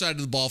the other side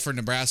of the ball for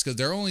Nebraska,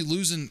 they're only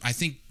losing, I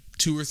think,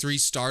 2 or 3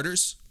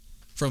 starters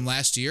from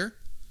last year.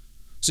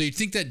 So you'd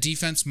think that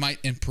defense might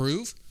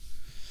improve.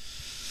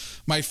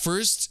 My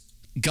first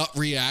gut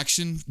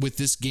reaction with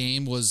this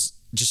game was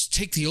just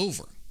take the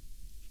over.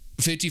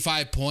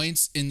 55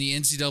 points in the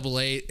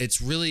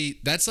NCAA,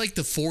 that's like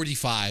the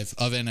 45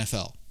 of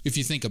NFL, if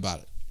you think about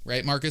it.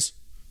 Right, Marcus?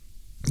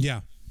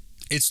 Yeah.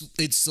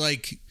 It's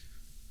like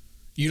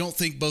you don't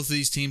think both of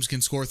these teams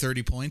can score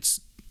 30 points?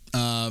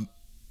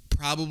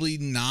 Probably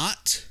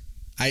not,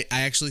 I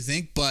actually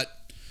think. But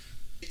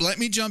let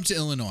me jump to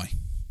Illinois.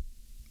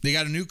 They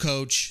got a new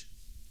coach.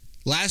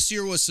 Last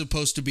year was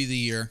supposed to be the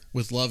year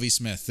with Lovie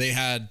Smith. They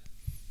had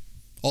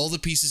all the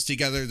pieces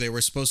together. They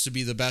were supposed to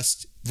be the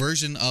best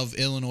version of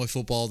Illinois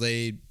football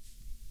they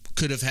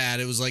could have had.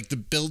 It was like the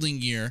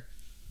building year.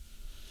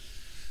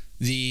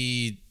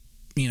 The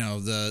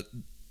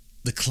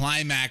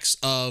climax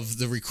of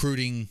the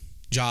recruiting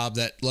job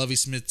that Lovie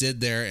Smith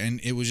did there, and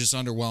it was just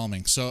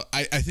underwhelming. So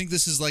I think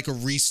this is like a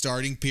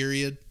restarting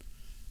period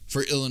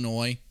for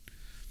Illinois.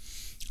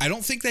 I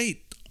don't think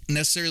they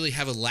necessarily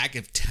have a lack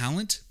of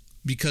talent,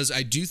 because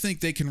I do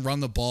think they can run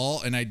the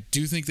ball, and I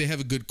do think they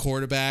have a good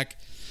quarterback.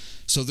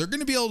 So they're going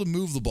to be able to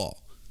move the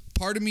ball.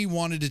 Part of me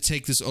wanted to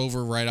take this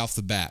over right off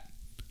the bat.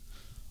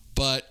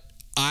 But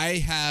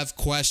I have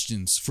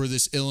questions for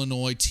this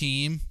Illinois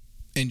team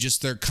and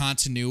just their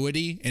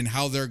continuity and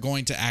how they're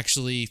going to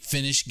actually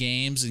finish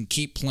games and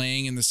keep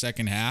playing in the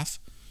second half.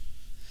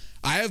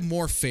 I have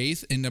more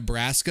faith in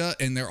Nebraska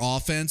and their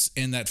offense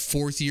and that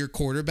fourth-year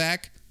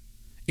quarterback,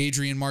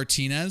 Adrian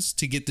Martinez,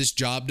 to get this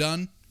job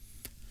done.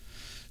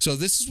 So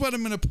this is what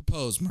I'm going to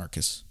propose,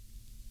 Marcus.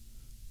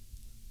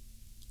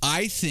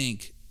 I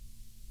think,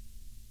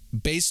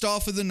 based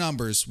off of the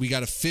numbers, we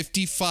got a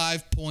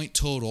 55-point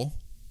total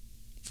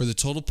for the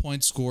total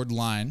points scored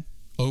line,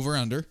 over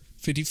under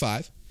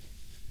 55.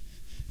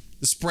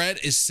 The spread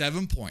is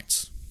 7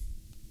 points.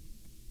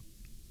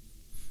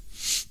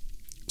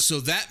 So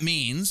that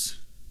means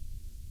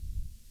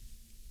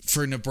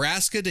for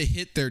Nebraska to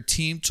hit their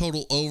team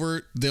total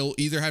over, they'll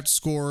either have to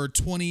score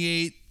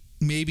 28,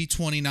 maybe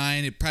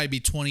 29. It'd probably be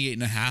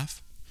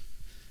 28.5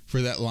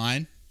 for that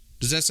line.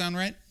 Does that sound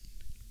right?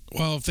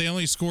 Well, if they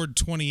only scored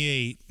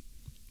 28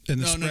 and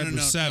the spread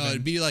was 7. No,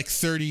 it'd be like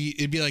 30.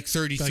 It'd be like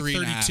 33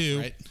 like 32.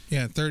 right?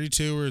 Yeah,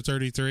 32 or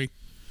 33.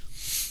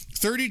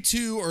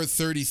 32 or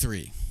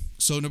 33.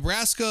 So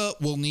Nebraska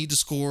will need to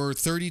score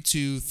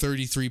 32,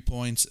 33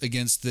 points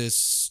against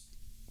this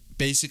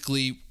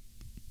basically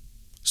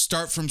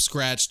start from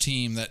scratch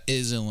team that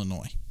is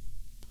Illinois.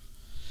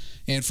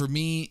 And for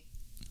me,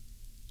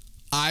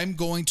 I'm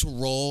going to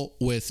roll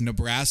with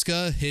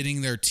Nebraska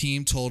hitting their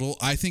team total.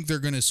 I think they're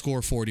going to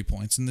score 40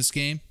 points in this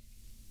game.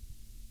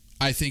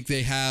 I think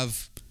they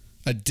have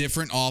a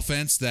different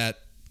offense that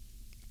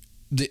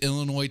the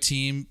Illinois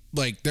team,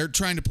 like, they're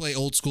trying to play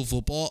old school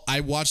football. I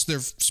watched their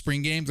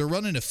spring game. They're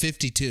running a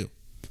 52.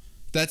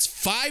 That's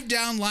 5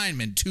 down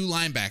linemen, 2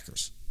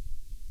 linebackers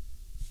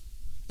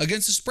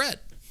against the spread.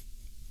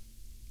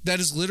 That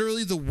is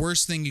literally the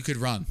worst thing you could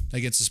run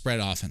against a spread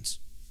offense.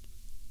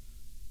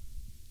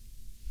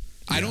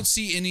 Yeah. I don't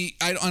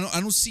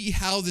see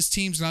how this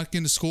team's not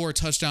going to score a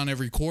touchdown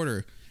every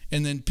quarter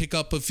and then pick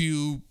up a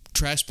few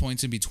trash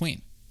points in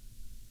between.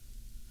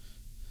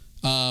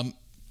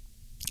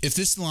 If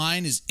this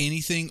line is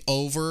anything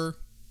if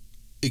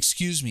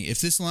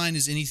this line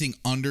is anything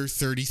under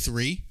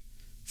 33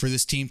 for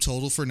this team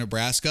total for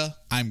Nebraska,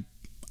 I'm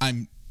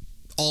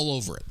all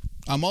over it.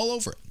 I'm all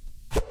over it.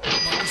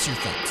 What's your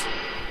thoughts?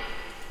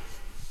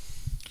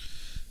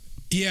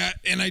 Yeah,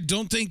 and I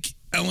don't think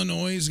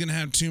Illinois is going to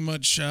have too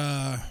much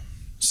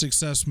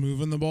success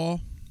moving the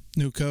ball.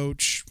 New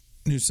coach,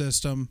 new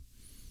system.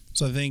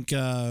 So I think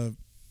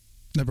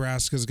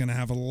Nebraska is going to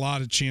have a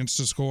lot of chance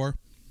to score.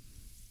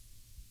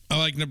 I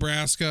like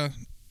Nebraska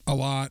a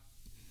lot.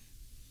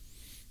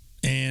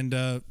 And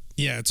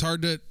it's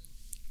hard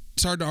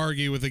to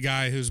argue with a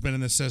guy who's been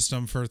in the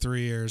system for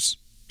 3 years.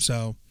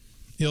 So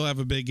he'll have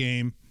a big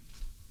game.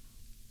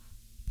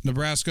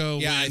 Nebraska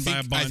win by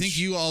a bunch. I think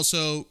you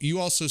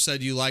also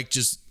said you like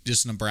just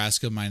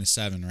Nebraska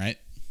 -7, right?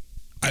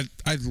 I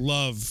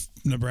love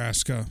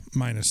Nebraska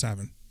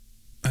 -7.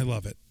 I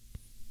love it.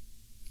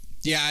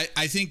 Yeah,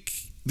 I think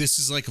this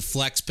is like a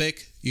flex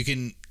pick.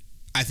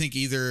 I think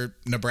either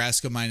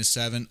Nebraska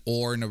 -7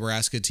 or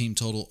Nebraska team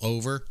total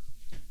over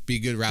be a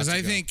good route to go.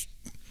 I think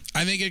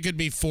it could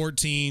be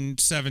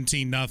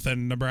 14-17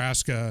 nothing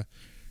Nebraska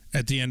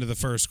at the end of the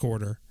first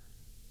quarter.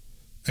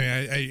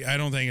 I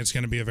don't think it's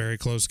going to be a very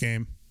close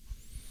game,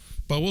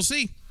 but we'll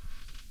see.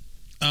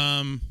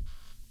 Shall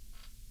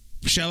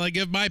I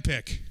give my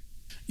pick?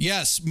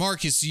 Yes,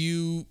 Marcus,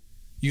 you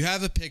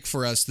have a pick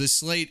for us. This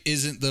slate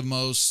isn't the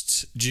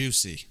most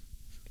juicy.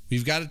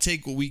 We've got to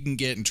take what we can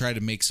get and try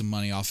to make some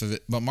money off of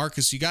it. But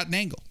Marcus, you got an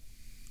angle.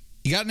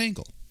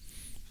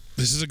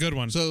 This is a good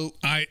one. So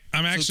I'm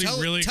actually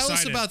really excited. Tell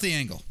us about the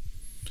angle.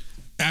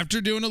 After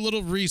doing a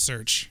little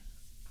research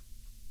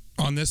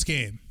on this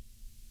game,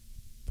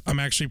 I'm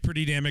actually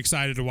pretty damn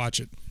excited to watch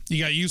it.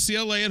 You got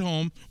UCLA at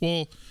home.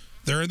 Well,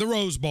 they're in the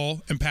Rose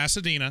Bowl in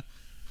Pasadena,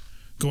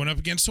 going up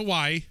against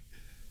Hawaii.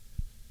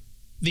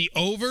 The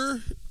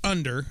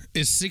over-under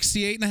is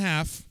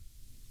 68.5,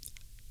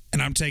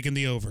 and I'm taking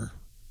the over.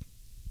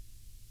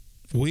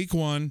 Week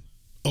 1,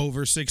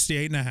 over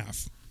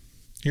 68.5.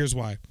 Here's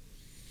why.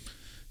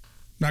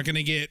 Not going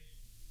to get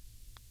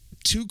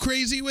too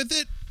crazy with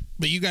it,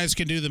 but you guys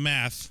can do the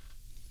math.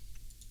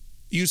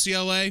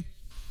 UCLA,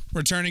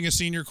 returning a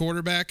senior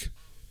quarterback,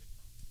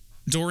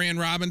 Dorian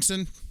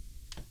Robinson.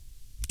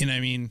 And I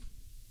mean,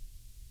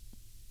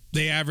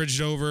 they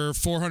averaged over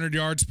 400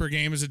 yards per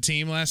game as a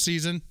team last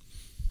season.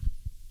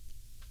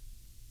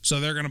 So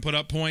they're going to put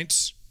up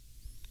points.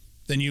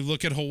 Then you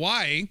look at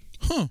Hawaii,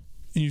 and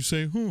you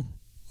say,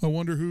 I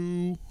wonder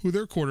who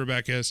their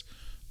quarterback is.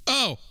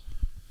 Oh,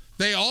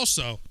 they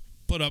also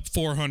put up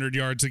 400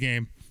 yards a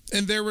game.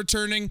 And they're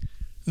returning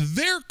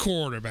their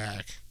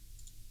quarterback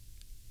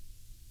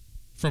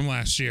from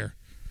last year.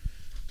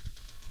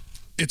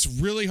 It's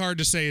really hard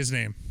to say his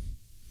name.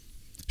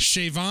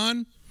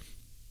 Shavon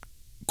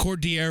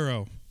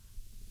Cordiero.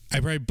 I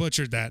probably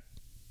butchered that.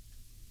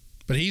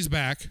 But he's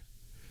back.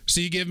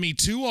 So you give me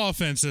two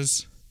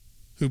offenses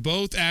who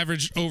both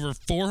averaged over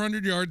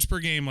 400 yards per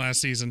game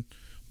last season,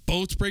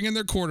 both bringing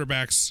their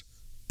quarterbacks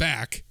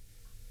back.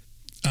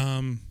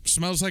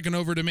 Smells like an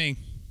over to me.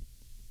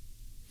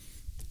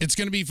 It's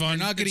going to be fun.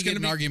 You're not going to get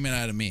an argument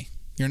out of me.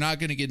 You're not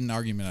going to get an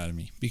argument out of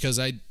me because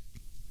I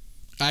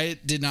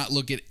did not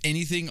look at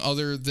anything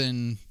other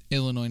than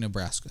Illinois,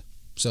 Nebraska.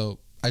 So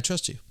I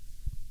trust you.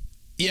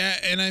 Yeah,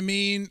 and I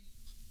mean,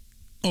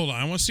 hold on.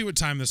 I want to see what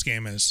time this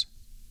game is.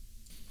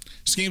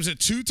 This game's at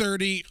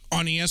 2:30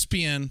 on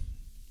ESPN.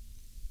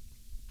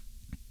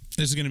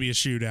 This is going to be a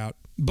shootout.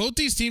 Both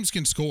these teams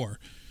can score.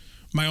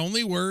 My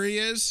only worry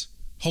is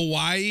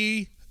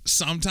Hawaii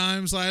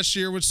sometimes last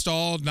year would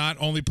stall, not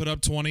only put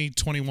up 20,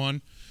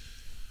 21.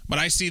 But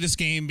I see this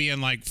game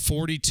being like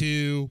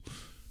 42.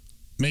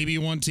 Maybe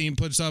one team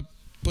puts up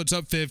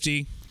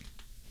 50.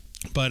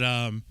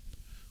 But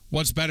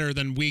what's better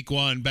than week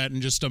 1 betting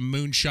just a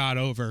moonshot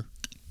over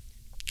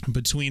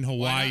between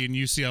Hawaii and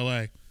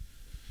UCLA?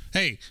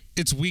 Hey,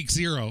 it's week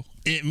 0.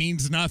 It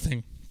means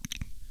nothing.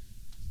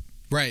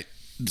 Right.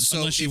 So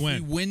unless you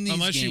win. We win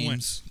these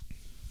games,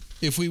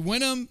 if we win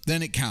them,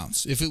 then it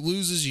counts. If it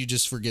loses, you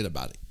just forget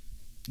about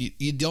it.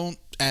 You don't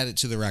add it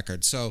to the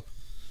record. So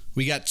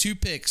we got 2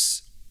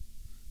 picks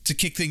to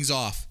kick things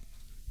off.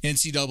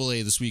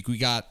 NCAA this week. We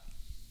got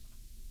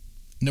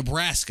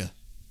Nebraska.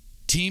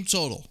 Team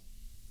total.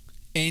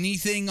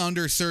 Anything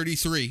under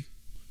 33,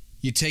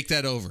 you take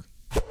that over.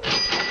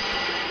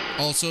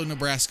 Also,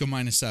 Nebraska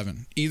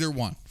 -7. Either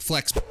one.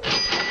 Flex.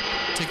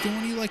 Take the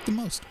one you like the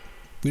most.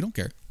 We don't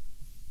care.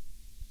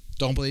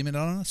 Don't blame it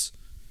on us.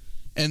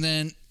 And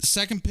then,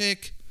 second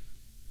pick,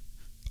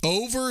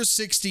 over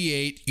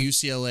 68,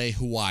 UCLA,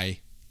 Hawaii.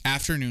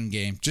 Afternoon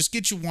game. Just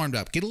get you warmed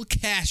up. Get a little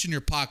cash in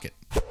your pocket.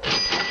 Well,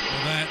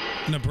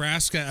 that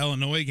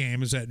Nebraska-Illinois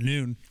game is at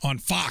noon on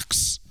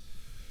Fox.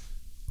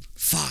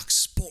 Fox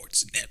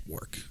Sports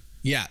Network.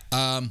 Yeah.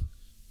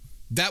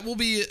 That will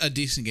be a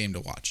decent game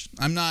to watch.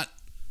 I'm not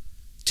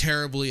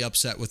terribly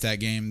upset with that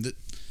game.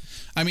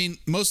 I mean,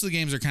 most of the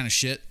games are kind of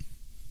shit.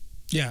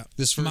 Yeah.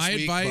 This first My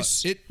week,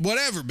 advice,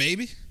 whatever,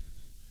 baby.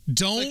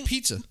 don't It's like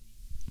pizza.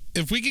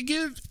 If we could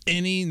give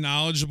any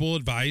knowledgeable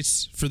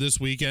advice for this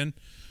weekend,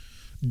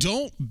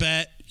 don't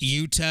bet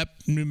UTEP,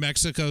 New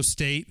Mexico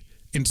State,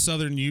 and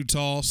Southern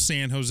Utah,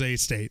 San Jose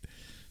State.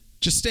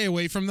 Just stay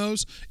away from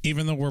those,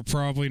 even though we're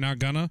probably not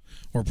gonna.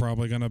 We're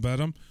probably gonna bet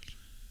them.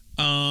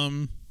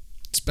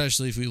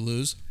 Especially if we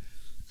lose.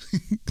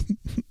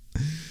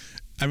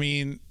 I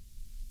mean,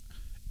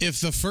 if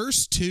the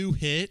first 2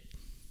 hit,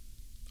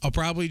 I'll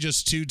probably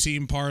just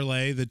 2-team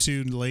parlay the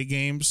 2 late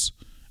games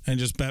and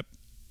just bet,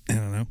 I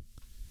don't know,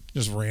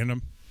 just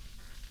random.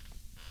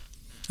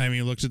 I haven't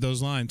even looked at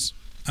those lines.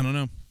 I don't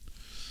know.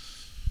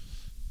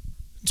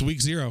 It's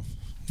week 0.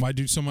 Why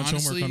do so much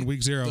homework on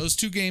week 0? Those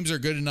 2 games are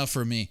good enough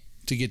for me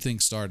to get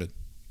things started.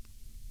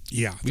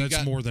 Yeah,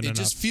 that's more than enough.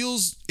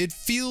 It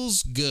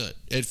feels good.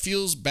 It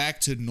feels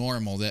back to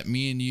normal that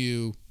me and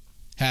you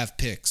have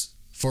picks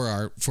for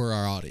our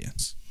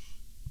audience.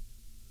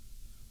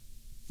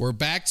 We're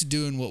back to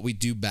doing what we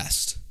do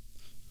best.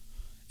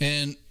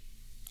 And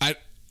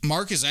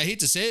Marcus, I hate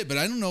to say it, but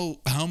I don't know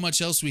how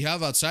much else we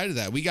have outside of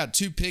that. We got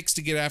 2 picks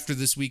to get after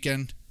this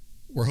weekend.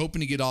 We're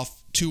hoping to get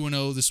off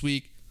 2-0 this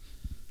week.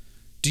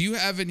 Do you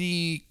have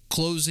any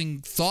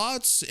closing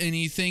thoughts?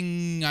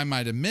 Anything I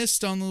might have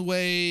missed on the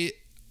way?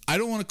 I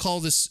don't want to call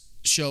this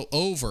show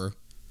over,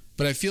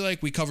 but I feel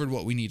like we covered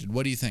what we needed.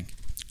 What do you think?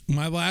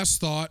 My last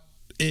thought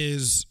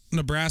is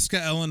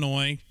Nebraska,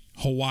 Illinois,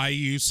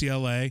 Hawaii,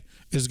 UCLA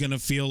is going to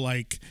feel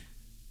like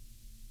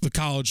the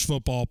college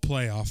football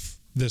playoff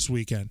this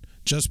weekend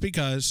just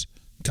because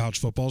college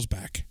football's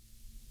back.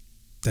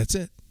 That's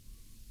it.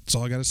 That's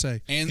all I got to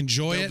say. And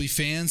enjoy there'll it. be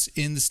fans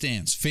in the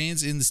stands.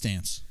 Fans in the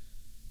stands.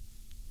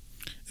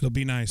 It'll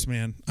be nice,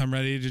 man. I'm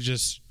ready to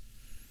just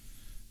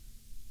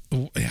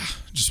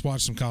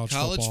watch some college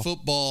football. College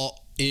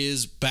football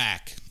is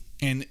back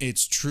in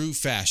its true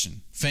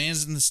fashion.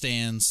 Fans in the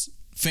stands,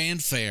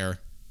 fanfare,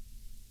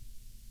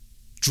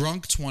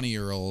 drunk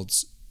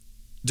 20-year-olds,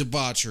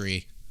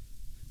 debauchery,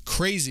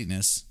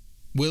 craziness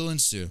will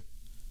ensue.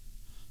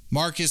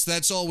 Marcus,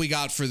 that's all we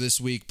got for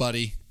this week,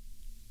 buddy.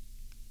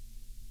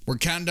 We're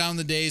counting down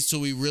the days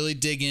till we really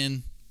dig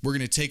in. We're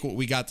going to take what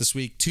we got this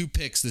week. 2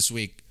 picks this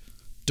week.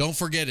 Don't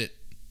forget it.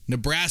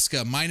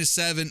 Nebraska,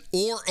 -7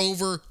 or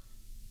over.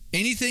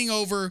 Anything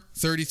over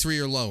 33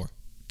 or lower.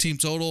 Team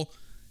total.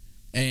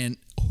 And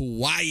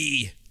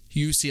Hawaii,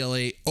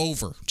 UCLA,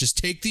 over. Just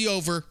take the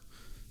over.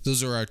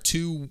 Those are our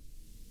 2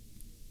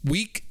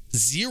 week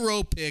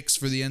 0 picks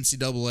for the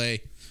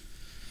NCAA.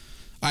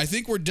 I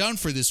think we're done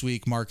for this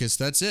week, Marcus.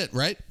 That's it,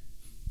 right?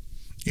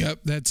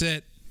 Yep, that's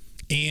it.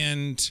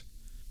 And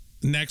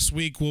next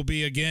week will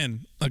be,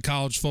 again, a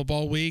college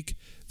football week.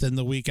 Then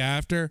the week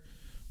after,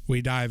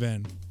 we dive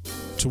in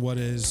to what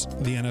is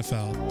the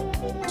NFL.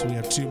 So we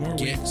have 2 more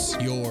weeks.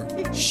 Get your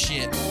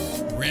shit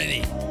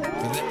ready.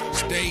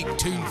 Stay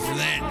tuned for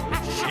that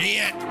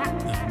shit.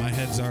 My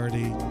head's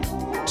already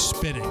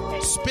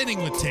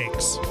spinning with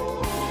takes.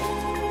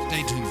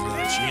 Stay tuned for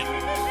that shit.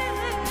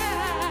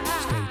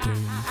 Stay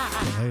tuned for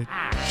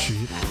that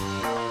shit.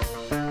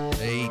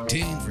 Stay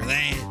tuned for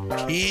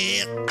that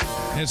shit.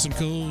 That's some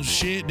cool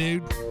shit,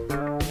 dude.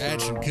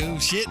 That's some cool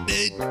shit,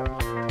 dude.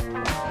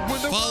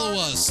 Follow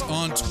us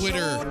on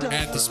Twitter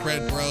at The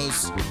Spread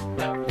Bros.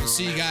 We'll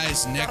see you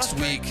guys next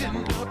week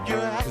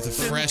with a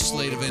fresh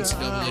slate of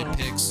NCAA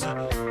picks.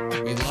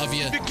 We love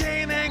you.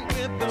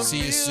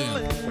 See you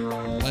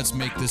soon. Let's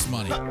make this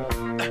money.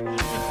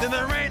 Then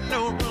there ain't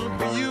no room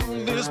for you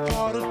in this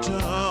part of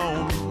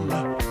town.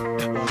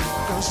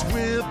 'Cause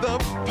we're the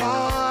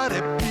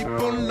party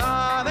people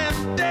night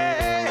and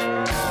day.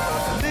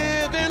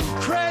 Living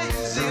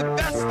crazy,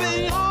 that's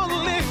the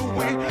only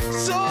way.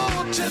 So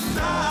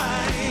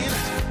tonight,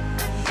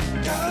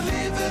 gotta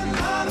leave the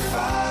 9 to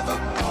 5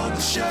 up on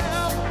the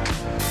shelf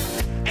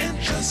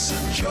and just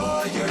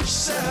enjoy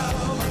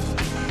yourself.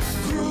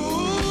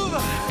 Groove,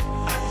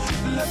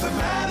 let the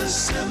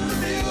medicine, the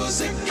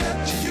music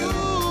get to you.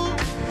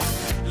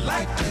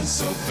 Like it's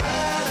so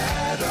bad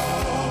at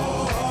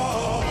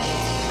all.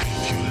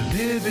 If you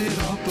live it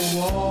off the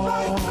wall,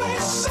 life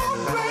ain't so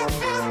bad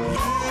at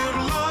all. Live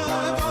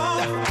life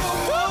off the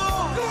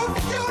wall. Live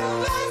your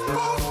life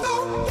off the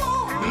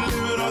wall.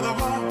 Live it off the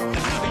wall.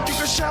 You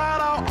can shout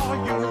out all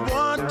you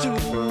want to.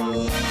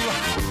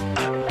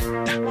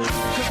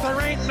 'Cause there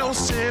ain't no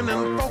sin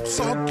and folks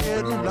are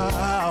getting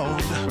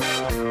loud.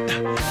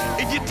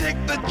 If you take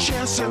the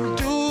chance and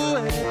do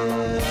it,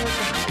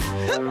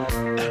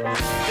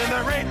 and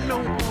there ain't no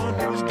one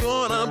who's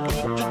gonna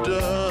put you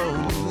down.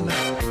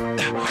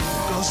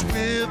 'Cause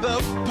we're the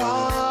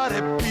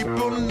party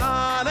people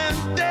night and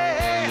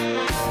day.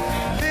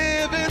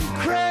 Living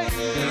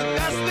crazy,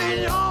 that's the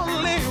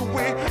only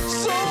way.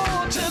 So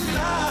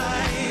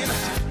tonight,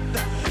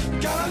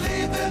 gotta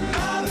leave the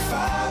 9 to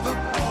 5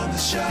 up on the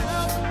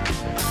shelf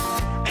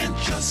and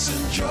just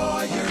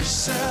enjoy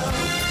yourself.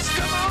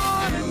 Come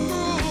on and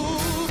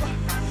move.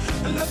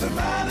 Let the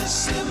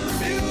madness in the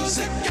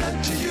music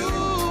get to you.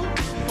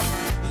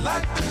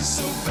 Like it's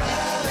so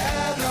bad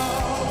at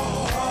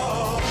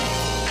all.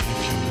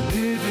 If you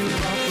live it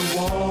off the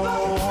wall,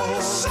 life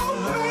is so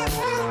bad at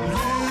all.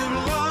 Live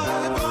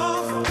life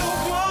off the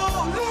wall.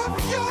 Live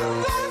your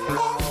life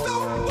off the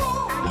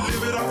wall.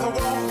 Live it off the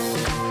wall.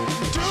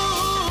 Do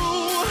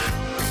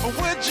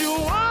what you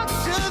want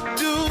to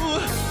do.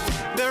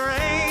 There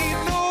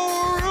ain't no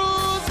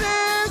rules.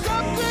 It's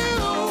up to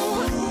you.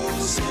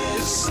 Rules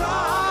is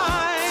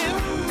time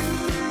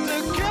to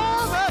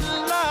come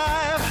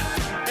alive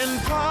and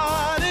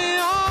party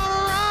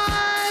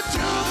alright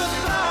through the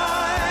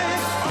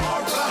night.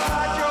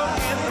 Hide your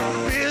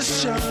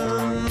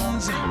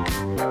inhibitions.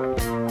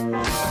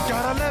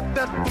 Gotta let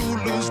that fool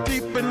loose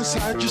deep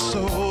inside your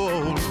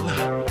soul.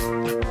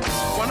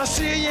 Wanna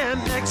see you in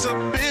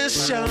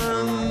exhibition.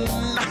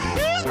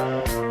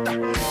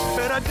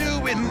 Better do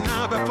it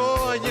now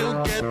before you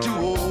get too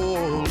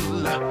old.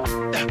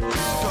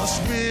 'Cause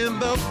we're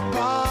the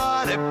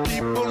party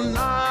people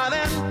night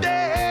and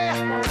day.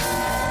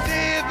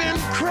 Living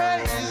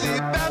crazy,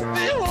 that's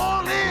the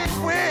only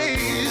way.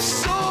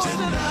 So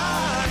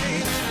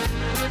tonight,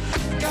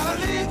 gotta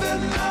leave the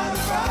 9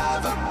 to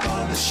 5 up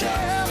on the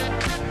shelf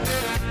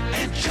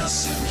and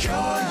just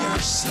enjoy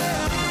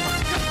yourself.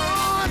 Come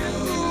on,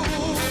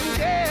 ooh,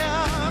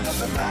 yeah. Let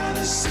the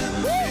madness in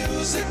the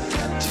music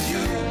get to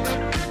you.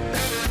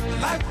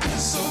 Like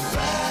it's so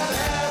bad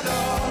at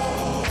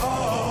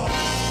all.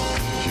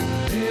 You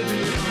live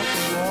it off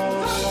the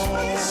wall.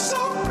 Life ain't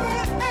so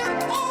bad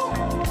at all.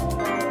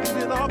 Live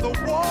it off the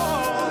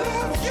wall.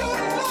 Live your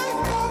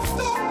life off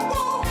the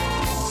wall.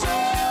 So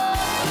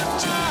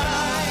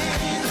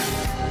tonight,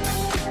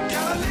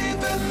 gotta leave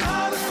the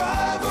 9 to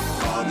 5 up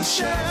on the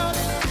shelf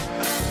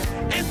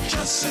and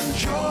just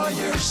enjoy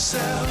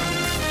yourself.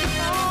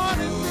 Come on,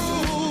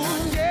 ooh,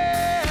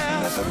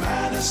 yeah. Let the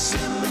madness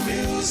in the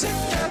music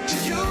get to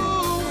you.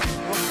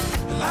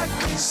 Like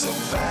it's so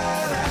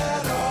bad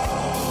at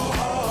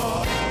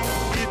all.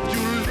 If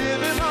you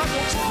live in on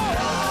the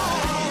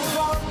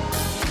wall,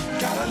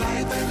 gotta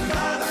leave the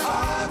 9 to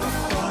 5 up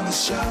on the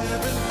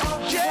shelf,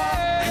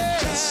 yeah, and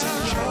just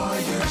enjoy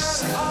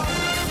yourself.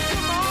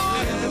 Come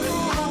on,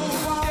 yeah.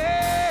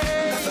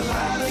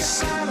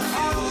 bass and the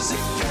music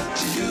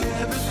got you.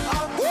 Living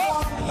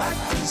on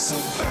life is so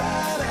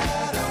badass.